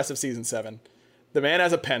entire rest of season 7. The man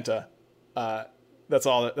has a penta. That's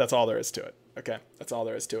all there is to it. Okay, that's all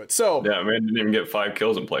there is to it. So Yeah, man didn't even get 5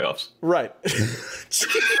 kills in playoffs. right.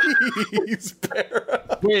 Jeez,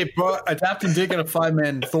 Para. Wait, but adapting did get a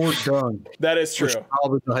 5-man Thor gun. That is true. Which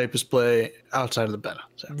probably the hypest play outside of the beta.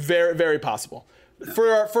 So. Very, very possible.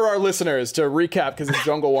 For our listeners, to recap, because this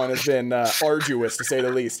jungle one has been arduous, to say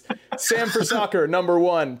the least. Sam for Soccer, number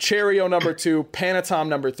 1. Cherio, number 2. Panatom,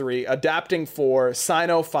 number 3. Adapting 4.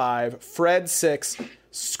 Sino 5. Fred 6.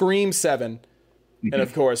 Scream 7. And,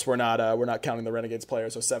 of course, we're not counting the Renegades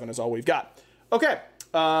players, so 7 is all we've got. Okay.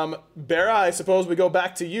 Bera, I suppose we go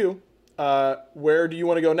back to you. Where do you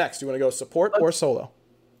want to go next? Do you want to go support or solo?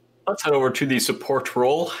 Let's head over to the support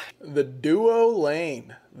role. The duo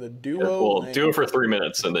lane. We'll do it for 3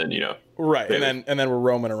 minutes and then, Right, and then we're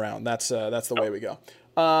roaming around. That's the way we go.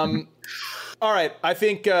 All right, I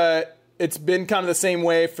think it's been kind of the same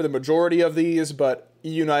way for the majority of these, but E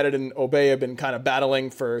United and Obey have been kind of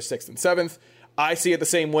battling for 6th and 7th. I see it the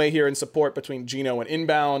same way here in support between Gino and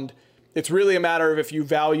Inbound. It's really a matter of if you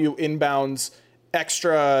value Inbound's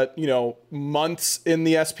extra, months in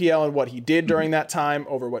the SPL and what he did during that time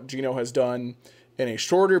over what Gino has done in a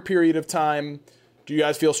shorter period of time. Do you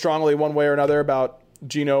guys feel strongly one way or another about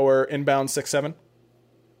Gino or Inbound 6-7?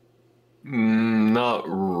 Not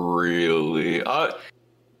really.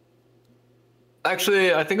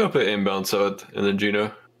 Actually, I think I'll put Inbound 7th and then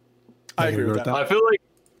Gino. I agree with that. I feel like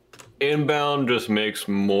Inbound just makes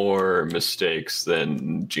more mistakes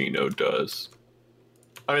than Gino does.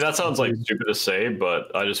 I mean, that sounds like stupid to say,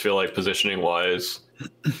 but I just feel like positioning wise,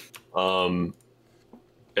 Inbound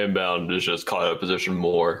is just caught out of position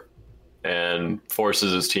more and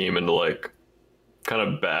forces his team into like kind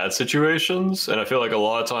of bad situations. And I feel like a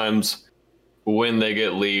lot of times when they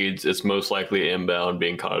get leads, it's most likely inbound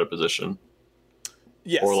being caught out of position.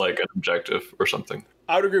 Yes. Or like an objective or something.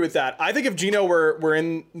 I would agree with that. I think if Gino were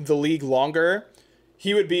in the league longer,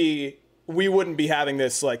 we wouldn't be having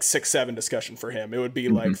this like 6-7 discussion for him. It would be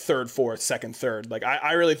like third, fourth, second, third. Like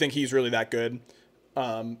I really think he's really that good.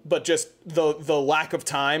 But just the lack of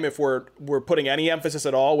time, if we're putting any emphasis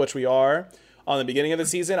at all, which we are on the beginning of the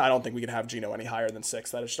season, I don't think we can have Gino any higher than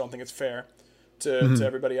 6. I just don't think it's fair to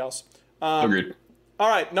everybody else. Agreed. All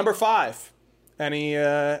right, number 5. Any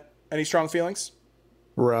strong feelings?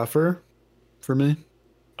 Raffer for me.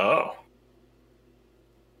 Oh.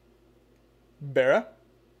 Barra?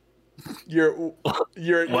 You're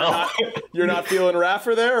Well. you're not feeling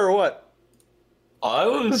Raffer there or what?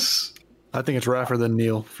 I think it's Raffer than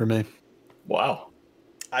Neal for me. Wow.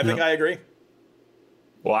 I think I agree.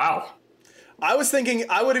 Wow. I was thinking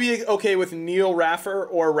I would be okay with Neal Raffer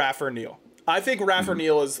or Raffer Neal. I think Raffer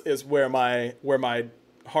Neal is where my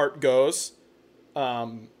heart goes.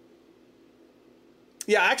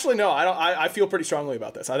 Yeah, actually no, I don't. I feel pretty strongly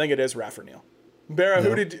about this. I think it is Raffer Neal. Barra,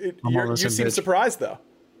 who did you seem surprised though?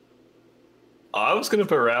 I was gonna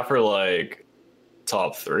put Raffer like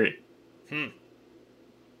top 3.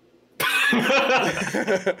 I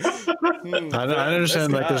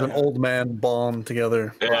understand like there's an old man bomb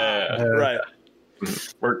together. Yeah. Right.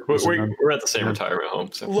 We're at the same retirement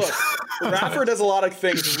home. So. Look, Raffer does a lot of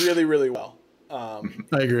things really, really well. I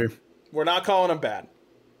agree. We're not calling him bad.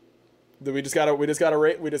 We just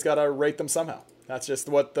gotta rate them somehow. That's just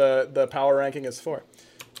what the power ranking is for.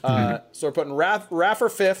 So we're putting Raffer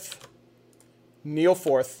 5th, Neal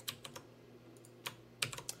 4th.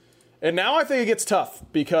 And now I think it gets tough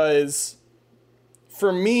because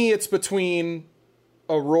for me it's between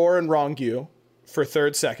Aurora and Rongu for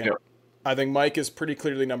 3rd, 2nd. Yep. I think Mike is pretty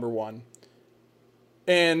clearly number 1.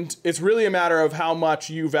 And it's really a matter of how much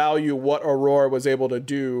you value what Aurora was able to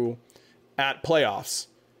do at playoffs.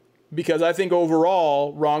 Because I think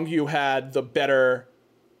overall, Rongu had the better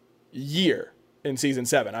year in Season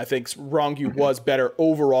 7. I think Rongu was better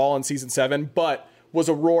overall in Season 7, but was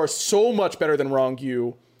Aurora so much better than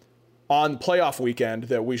Rongu on playoff weekend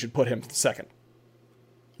that we should put him 2nd. I'm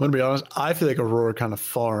going to be honest, I feel like Aurora kind of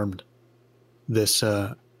farmed this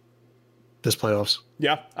playoffs.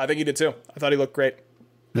 Yeah, I think he did too. I thought he looked great.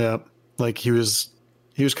 Yeah, like he was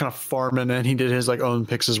kind of farming, and he did his like own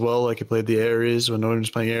picks as well. Like he played the Aries when no one was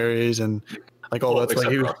playing Aries, and like all that's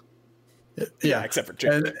like he was. Yeah, except for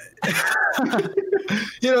Jim.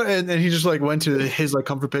 And, and he just like went to his like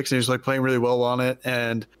comfort picks, and he was like playing really well on it.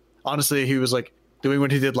 And honestly, he was like doing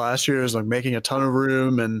what he did last year, is like making a ton of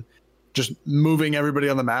room and just moving everybody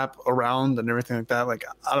on the map around and everything like that. Like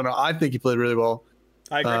I don't know, I think he played really well.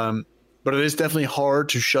 I agree. But it is definitely hard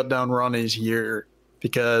to shut down Ronnie's year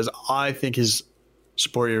because I think his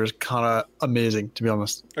support year is kind of amazing, to be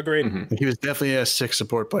honest. Agreed. Like, he was definitely a 6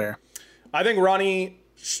 support player. I think Ronnie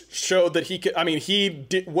showed that he could. I mean,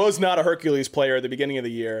 was not a Hercules player at the beginning of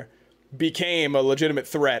the year, became a legitimate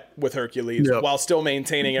threat with Hercules while still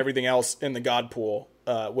maintaining everything else in the God pool,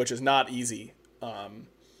 which is not easy.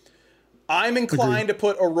 I'm inclined to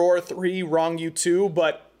put Aurora 3, Rongu 2,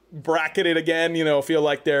 but bracket it again, feel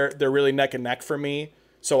like they're really neck and neck for me.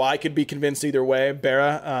 So I could be convinced either way.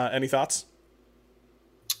 Barra, any thoughts?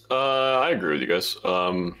 I agree with you guys.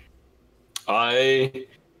 I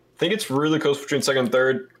think it's really close between 2nd and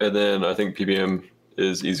 3rd, and then I think PBM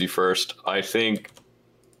is easy 1st. I think,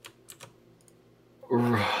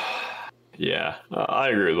 yeah, I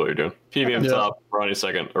agree with what you're doing. PBM top, Ronnie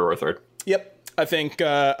 2nd, Aurora 3rd. Yep,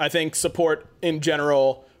 I think support in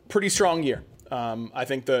general, pretty strong year. I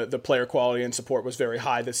think the player quality and support was very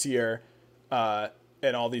high this year,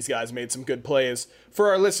 and all these guys made some good plays. For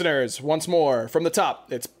our listeners, once more, from the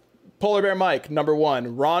top, it's Polar Bear Mike, number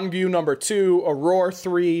 1, Rongu, number 2, Aurora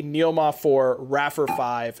 3, Nealma 4, Raffer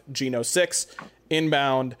 5, Gino 6,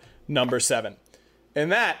 Inbound, number 7.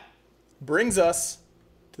 And that brings us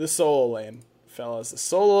to the solo lane, fellas. The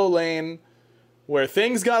solo lane where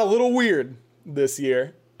things got a little weird this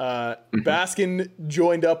year. Baskin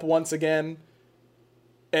joined up once again.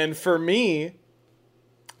 And for me,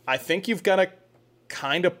 I think you've got to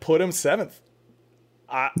kind of put him 7th.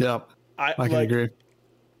 I can agree.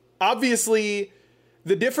 Obviously,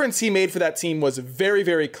 the difference he made for that team was very,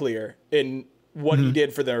 very clear in what he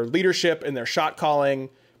did for their leadership and their shot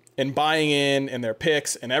calling and buying in and their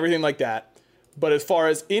picks and everything like that. But as far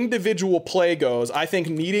as individual play goes, I think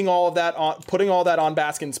needing all of that putting all that on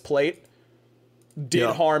Baskin's plate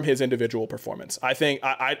did harm his individual performance. I think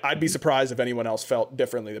I'd be surprised if anyone else felt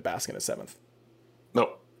differently that Baskin is 7th.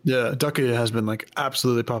 No, Yeah, Ducky has been like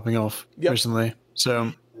absolutely popping off recently.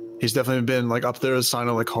 So he's definitely been like up there as sign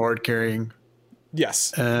of like hard carrying.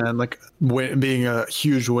 Yes. And like being a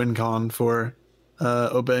huge win con for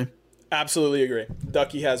Obey. Absolutely agree.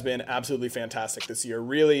 Ducky has been absolutely fantastic this year.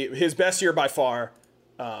 Really, his best year by far.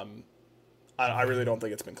 I really don't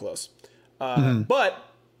think it's been close. But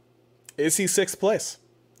is he 6th place?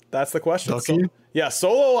 That's the question. Ducky?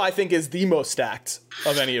 Solo I think is the most stacked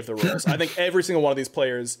of any of the roles. I think every single one of these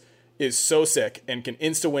players is so sick and can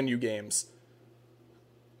insta-win you games.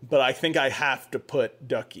 But I think I have to put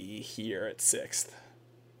Ducky here at 6th.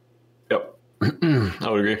 Yep. I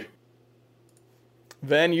would agree.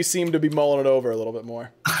 Then you seem to be mulling it over a little bit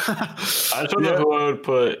more. I don't know who I would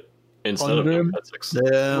put instead of him at 6.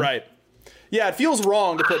 Yeah. Right. Yeah, it feels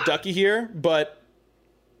wrong to put Ducky here, but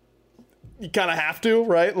you kind of have to,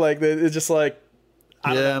 right? Like, it's just like,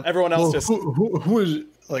 I don't know. Everyone else just... Who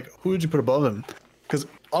would you put above him? Because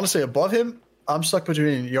honestly, above him, I'm stuck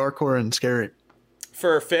between Yarkor and Scary.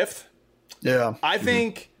 For 5th? Yeah. I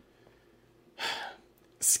think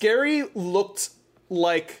Scary looked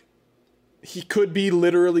like he could be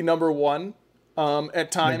literally number 1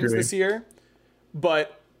 at times this year.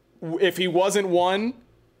 But if he wasn't 1,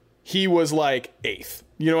 he was like 8th.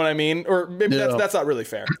 You know what I mean? Or maybe that's not really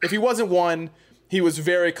fair. If he wasn't 1, he was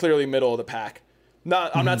very clearly middle of the pack.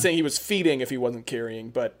 I'm not saying he was feeding if he wasn't carrying,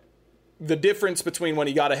 but the difference between when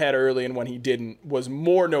he got ahead early and when he didn't was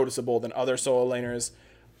more noticeable than other solo laners.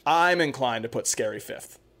 I'm inclined to put Scary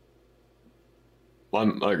 5th. I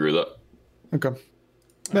agree with that. Okay.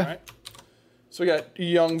 All right. So we got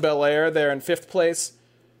Young Belair there in 5th place.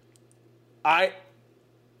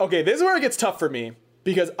 Okay, this is where it gets tough for me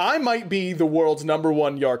because I might be the world's number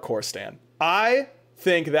 1 Yarkor stan. I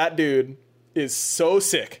think that dude is so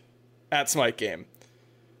sick at Smite Game.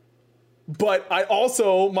 But I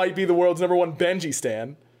also might be the world's number 1 Benji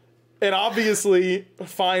stan. And obviously,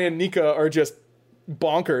 Fine and Nika are just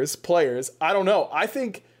bonkers players. I don't know. I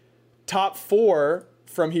think top 4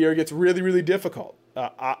 from here gets really, really difficult.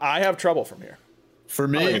 I have trouble from here. For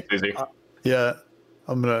me, yeah,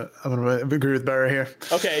 I'm gonna agree with Barry here.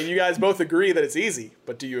 Okay, you guys both agree that it's easy,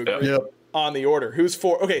 but do you agree on the order? Who's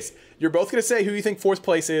 4? Okay, so you're both gonna say who you think 4th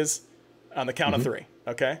place is on the count of 3.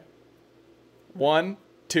 Okay, 1,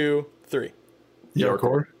 2, 3.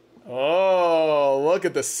 Yarkor. Oh, look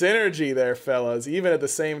at the synergy there, fellas. Even at the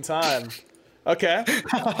same time. Okay,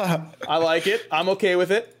 I like it. I'm okay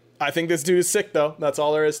with it. I think this dude is sick, though. That's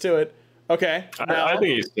all there is to it. Okay. Now, I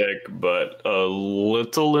think he's sick, but a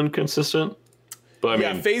little inconsistent. But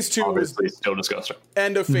I mean, phase 2 obviously still disgusting.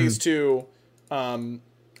 End of phase 2.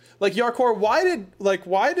 Like Yarkor,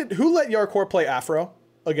 who let Yarkor play Afro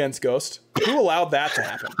against Ghost? Who allowed that to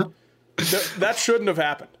happen? That shouldn't have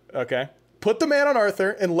happened. Okay. Put the man on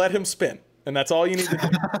Arthur and let him spin. And that's all you need to do.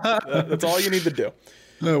 That's all you need to do.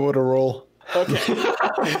 Oh, what a roll. Okay.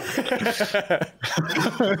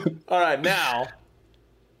 All right, now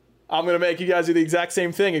I'm going to make you guys do the exact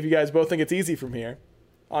same thing if you guys both think it's easy from here.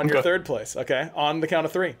 On your 3rd place, okay? On the count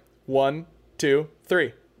of 3. 1, 2,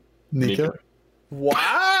 3. Nika.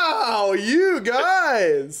 Wow, you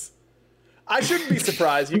guys. I shouldn't be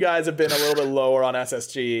surprised. You guys have been a little bit lower on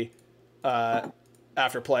SSG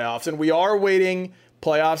after playoffs, and we are weighting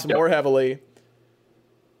playoffs more heavily.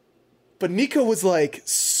 But Nika was like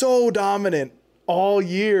so dominant all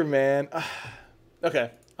year, man.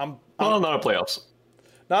 Okay, I'm not a playoffs.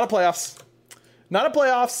 Not a playoffs. Not a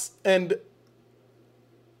playoffs, and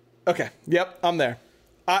okay, yep, I'm there.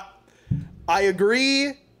 I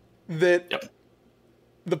agree that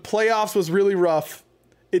the playoffs was really rough.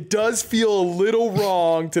 It does feel a little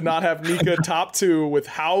wrong to not have Nika top 2 with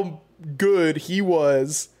how good he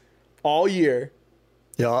was all year.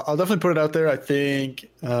 Yeah, I'll definitely put it out there. I think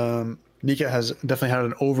Nika has definitely had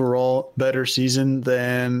an overall better season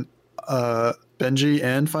than Benji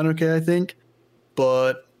and FineOK, I think.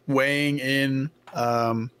 But weighing in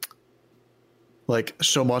like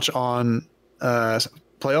so much on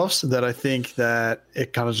playoffs that I think that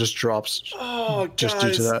it kind of just drops just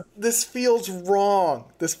due to that. This feels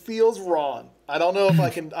wrong. I don't know if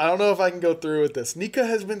I can go through with this. Nika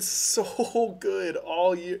has been so good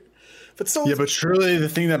all year. But truly the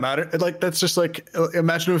thing that matters, like, that's just like,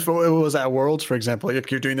 imagine if it was at Worlds, for example,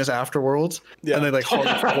 like you're doing this after Worlds, and they like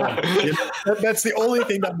that's the only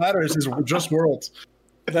thing that matters is just Worlds.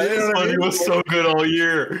 He was so good all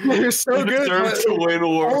year. He was so good. Deserved to win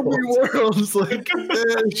Worlds. Only Worlds, like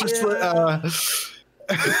it's just like.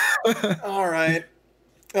 All right.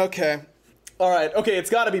 Okay. It's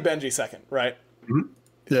got to be Benji second, right?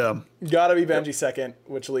 Yeah. Got to be Benji second,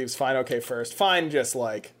 which leaves FineOK first. Fine, just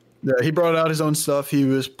like. Yeah, he brought out his own stuff. He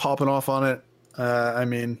was popping off on it. I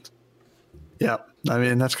mean,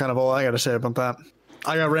 that's kind of all I got to say about that.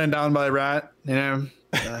 I got ran down by a rat,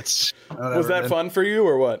 that's Was that fun for you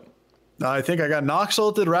or what? I think I got Nox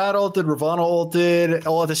ulted, Rat ulted, Ravana ulted,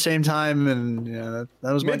 all at the same time, and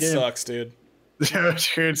that was my Mid game. sucks, dude.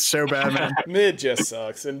 It's so bad, man. Mid just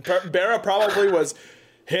sucks. And Barra probably was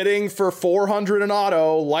hitting for 400 in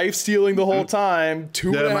auto, life stealing the whole time,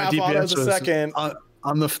 2.5 autos a second.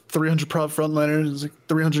 I'm the 300 prop frontliner. It's like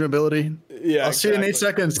 300 ability. Yeah, I'll see you in 8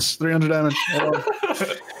 seconds. 300 damage.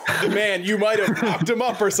 Man, you might have knocked him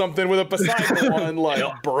up or something with a Poseidon one, like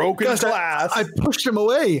broken glass. I pushed him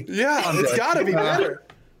away. Yeah, it's got to be better.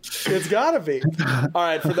 It's got to be. All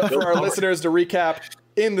right, for our listeners to recap,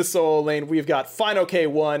 in the solo lane, we've got Fino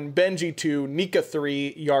K1, Benji 2, Nika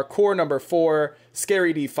 3, Yarkor number 4,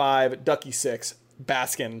 Scary D 5, Ducky 6,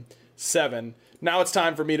 Baskin 7. Now it's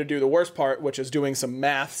time for me to do the worst part, which is doing some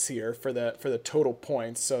maths here for the total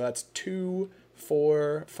points. So that's 2,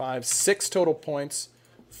 4, 5, 6 total points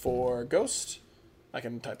for Ghost. I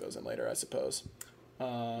can type those in later, I suppose.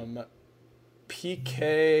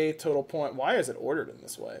 PK total point. Why is it ordered in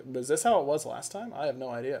this way? Was this how it was last time? I have no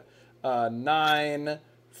idea. 9,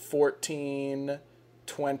 14,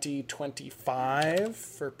 20, 25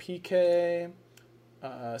 for PK.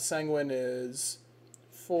 Sanguine is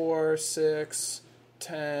 4, 6,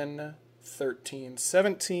 10, 13,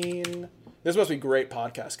 17. This must be great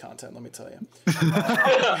podcast content, let me tell you.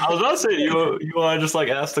 I was about to say, you want to just like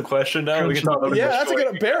ask the question now? We can talk about that's a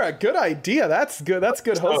good Barra. Good idea. That's good. That's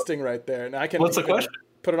good hosting right there. And I can. What's the question?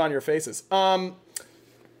 Put it on your faces. Do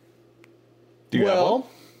you have one?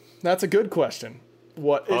 That's a good question.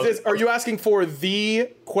 What is this? Are you asking for the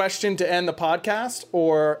question to end the podcast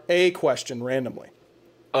or a question randomly?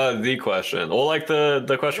 The question. Well, like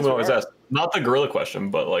the question we always ask. Not the gorilla question,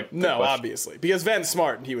 but like no, question. Obviously, because Ven's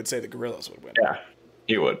smart and he would say the gorillas would win. Yeah,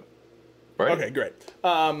 he would. Right. Okay, great.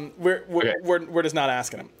 We're just not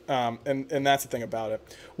asking him. And that's the thing about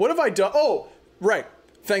it. What have I done? Oh, right.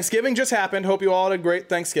 Thanksgiving just happened. Hope you all had a great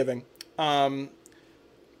Thanksgiving. I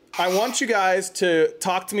want you guys to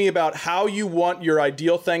talk to me about how you want your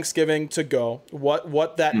ideal Thanksgiving to go,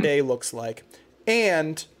 what that day looks like,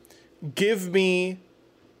 and give me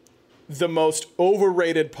the most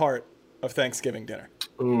overrated part of Thanksgiving dinner.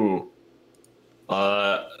 Ooh.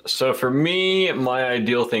 So for me, my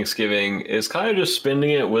ideal Thanksgiving is kind of just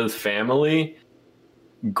spending it with family,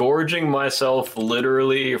 gorging myself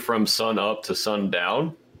literally from sun up to sun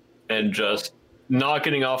down, and just not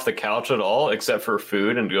getting off the couch at all except for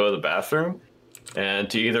food and to go to the bathroom. And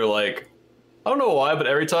to either like, I don't know why, but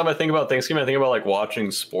every time I think about Thanksgiving, I think about like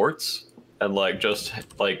watching sports and like just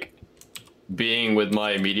like being with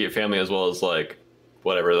my immediate family as well as like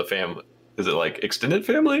whatever the family. Is it like extended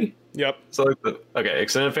family? Yep. So like okay,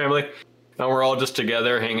 extended family. And we're all just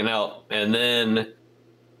together hanging out. And then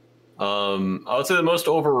I would say the most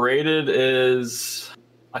overrated is,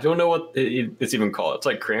 I don't know what it's even called. It's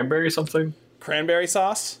like cranberry something. Cranberry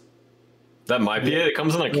sauce? That might be it. It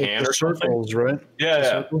comes in a can or something. Circles, right?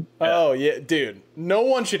 Yeah. Oh, yeah. Dude, no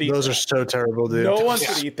one should eat Those that. are so terrible, dude. No one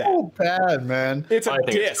should eat that. So bad, man. It's a I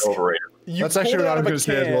think disc. it's overrated. That's actually what I'm going to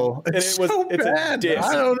say as well. It's so bad.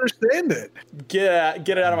 I don't understand it. Get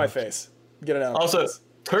it out of my face. Get it out of my Also, face.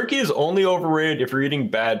 turkey is only overrated if you're eating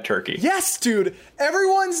bad turkey. Yes, dude.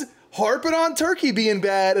 Everyone's harping on turkey being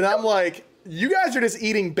bad, and I'm like, you guys are just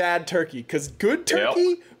eating bad turkey, because good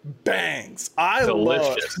turkey bangs. I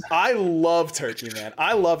love turkey, man.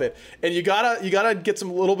 I love it. And you gotta get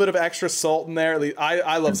some little bit of extra salt in there.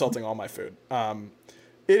 I love salting all my food.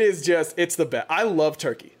 It's the best. I love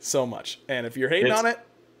turkey so much. And if you're hating on it,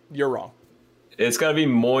 you're wrong. It's got to be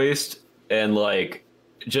moist and like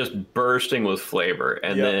just bursting with flavor.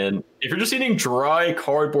 And then if you're just eating dry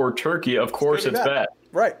cardboard turkey, of course it's bad.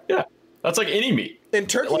 Right. Yeah. That's like any meat. And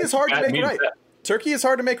turkey is hard to make right. Turkey is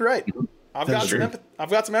hard to make right. I've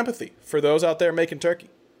got some empathy for those out there making turkey.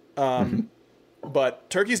 But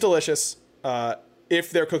turkey's delicious if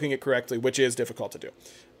they're cooking it correctly, which is difficult to do.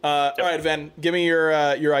 All right, Ven, give me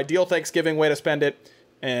your ideal Thanksgiving way to spend it,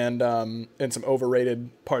 and some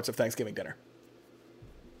overrated parts of Thanksgiving dinner.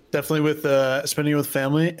 Definitely with spending it with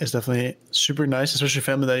family is definitely super nice, especially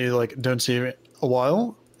family that you like don't see a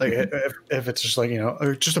while. Like if it's just like,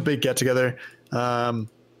 just a big get together. And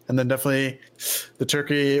then definitely the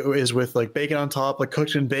turkey is with like bacon on top, like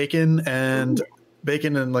cooked in bacon and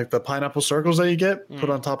like the pineapple circles that you get put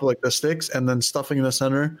on top of like the sticks, and then stuffing in the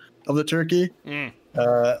center of the turkey.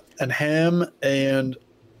 And ham and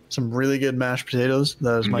some really good mashed potatoes.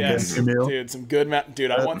 That is my go-to meal. Dude, some good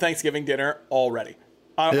dude, I want Thanksgiving dinner already.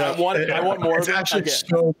 I want more it's of it. Actually again.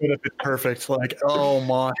 so good if it's perfect. Like, oh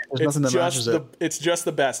my, there's nothing that matches it. It's just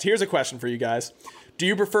the best. Here's a question for you guys: do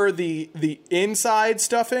you prefer the inside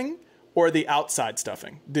stuffing or the outside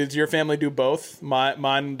stuffing? Does your family do both?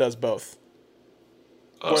 Mine does both.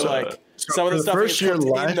 Or like some of the stuffing is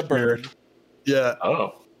cooked in the bird. Yeah.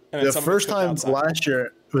 Oh. The first time last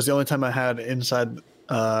year was the only time I had inside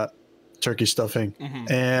turkey stuffing,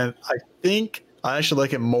 and I think I actually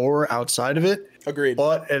like it more outside of it. Agreed.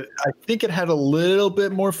 But I think it had a little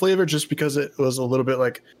bit more flavor just because it was a little bit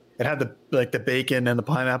like it had the bacon and the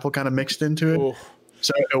pineapple kind of mixed into it. Ooh.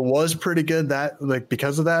 So it was pretty good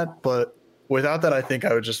because of that. But without that, I think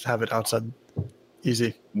I would just have it outside.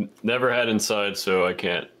 Easy. Never had inside, so I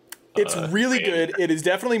can't. It's really good. It is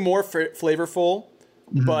definitely more flavorful,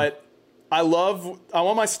 but I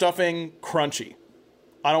want my stuffing crunchy.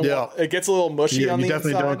 I don't want it gets a little mushy on the inside.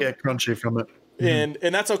 You definitely don't get crunchy from it.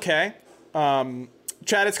 And that's okay.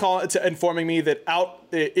 Chad is informing me that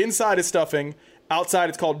inside is stuffing, outside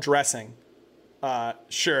it's called dressing.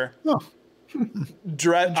 Sure. Oh.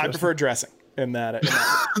 I prefer dressing in that.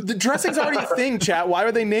 The dressing's already a thing, chat. Why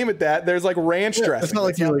would they name it that? There's like ranch dressing. It's not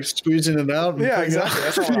like you're like squeezing it out. Yeah, exactly.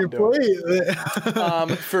 That's what I'm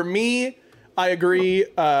doing. For me, I agree.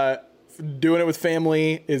 Doing it with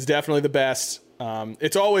family is definitely the best.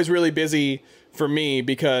 It's always really busy for me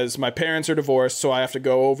because my parents are divorced, so I have to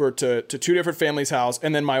go over to two different families' house,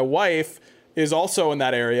 and then my wife is also in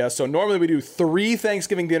that area. So normally we do 3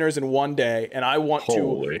 Thanksgiving dinners in one day, and I want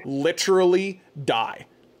to literally die.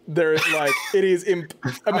 There's like it is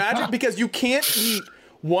imagine because you can't eat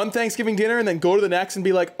one Thanksgiving dinner and then go to the next and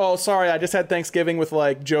be like, oh, sorry, I just had Thanksgiving with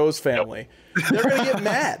like Joe's family. They're gonna get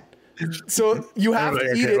mad. So you have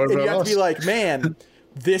to eat it, and you have to be like, man,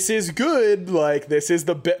 this is good. Like, this is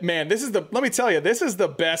the let me tell you, this is the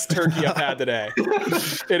best turkey I've had today.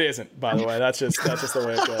 It isn't, by the way. That's just the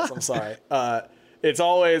way it goes. I'm sorry. It's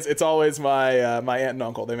always my my aunt and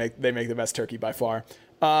uncle. They make the best turkey by far.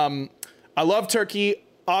 I love turkey.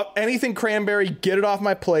 Anything cranberry, get it off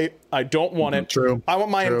my plate. I don't want it. True. I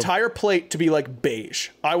want my entire plate to be like beige.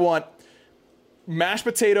 I want mashed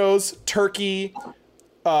potatoes, turkey,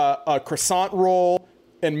 a croissant roll,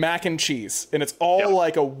 and mac and cheese, and it's all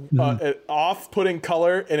like an off-putting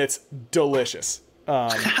color, and it's delicious.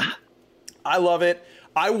 I love it.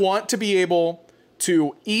 I want to be able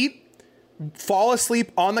to eat, fall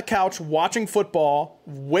asleep on the couch watching football,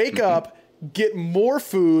 wake up, get more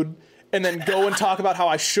food, and then go and talk about how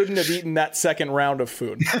I shouldn't have eaten that second round of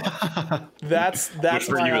food. That's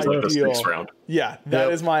my ideal. Yeah,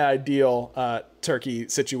 that is my ideal turkey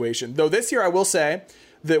situation. Though this year I will say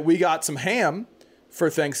that we got some ham for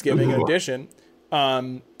Thanksgiving in addition.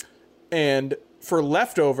 And for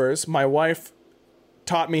leftovers, my wife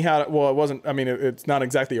taught me how to, it's not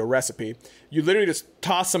exactly a recipe. You literally just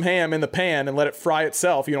toss some ham in the pan and let it fry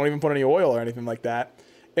itself. You don't even put any oil or anything like that.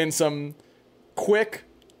 And some quick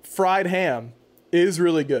fried ham is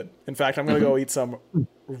really good. In fact, I'm going to go eat some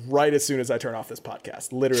right as soon as I turn off this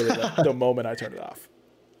podcast. Literally the moment I turn it off.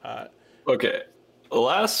 Okay.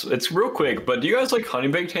 It's real quick, but do you guys like honey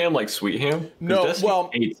baked ham, like sweet ham? No,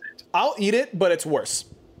 I'll eat it, but it's worse.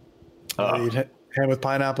 Eat ham with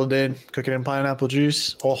pineapple, dude. Cook it in pineapple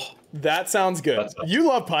juice. Oh, that sounds good. You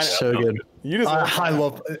love pineapple. So good. You just I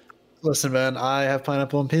love. Listen, man, I have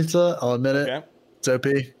pineapple on pizza. I'll admit it. It's OP.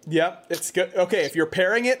 Yep, it's good. Okay, if you're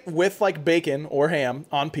pairing it with like bacon or ham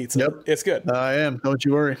on pizza, it's good. I am. Don't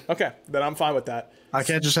you worry. Okay, then I'm fine with that. I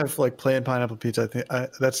can't just have like plain pineapple pizza. I think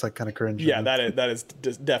that's like kind of cringe. Yeah, that is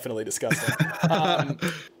just definitely disgusting.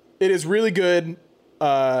 It is really good.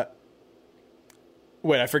 Wait,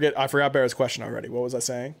 I forgot Bear's question already. What was I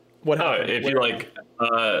saying? If you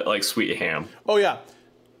like sweet ham. Oh yeah,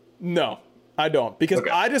 no, I don't, because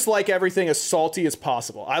I just like everything as salty as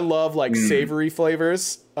possible. I love like savory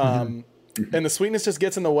flavors, and the sweetness just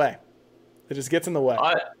gets in the way. It just gets in the way.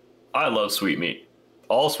 I love sweet meat.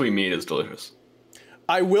 All sweet meat is delicious.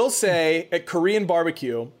 I will say at Korean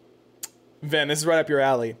barbecue, Ven, this is right up your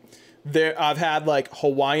alley. I've had like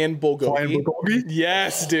Hawaiian bulgogi.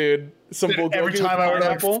 Yes, dude. Some bulgogi every time I order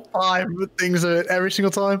like 5 things of it every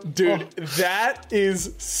single time. Dude, that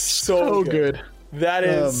is so good. That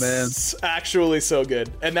is actually so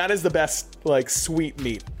good. And that is the best like sweet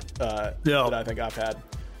meat that I think I've had.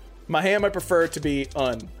 My ham I prefer to be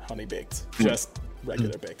honey baked. Just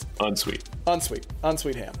regular baked.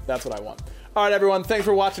 Unsweet ham. That's what I want. All right, everyone. Thanks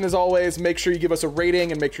for watching. As always, make sure you give us a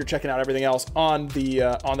rating and make sure you're checking out everything else on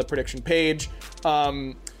the prediction page.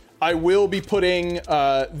 I will be putting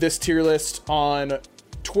this tier list on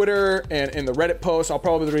Twitter and in the Reddit post. I'll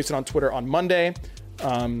probably release it on Twitter on Monday.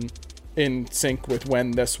 in sync with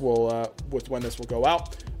when this will go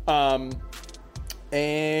out.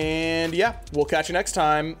 And yeah, we'll catch you next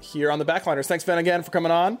time here on the Backliners. Thanks, Ben, again for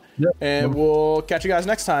coming on. Yep. And we'll catch you guys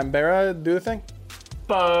next time. Bera, do the thing.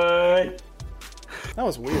 Bye. That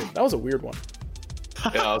was weird. That was a weird one.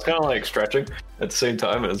 Yeah, I was kind of like stretching at the same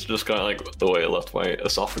time, and it's just kind of like the way it left my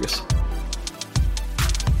esophagus.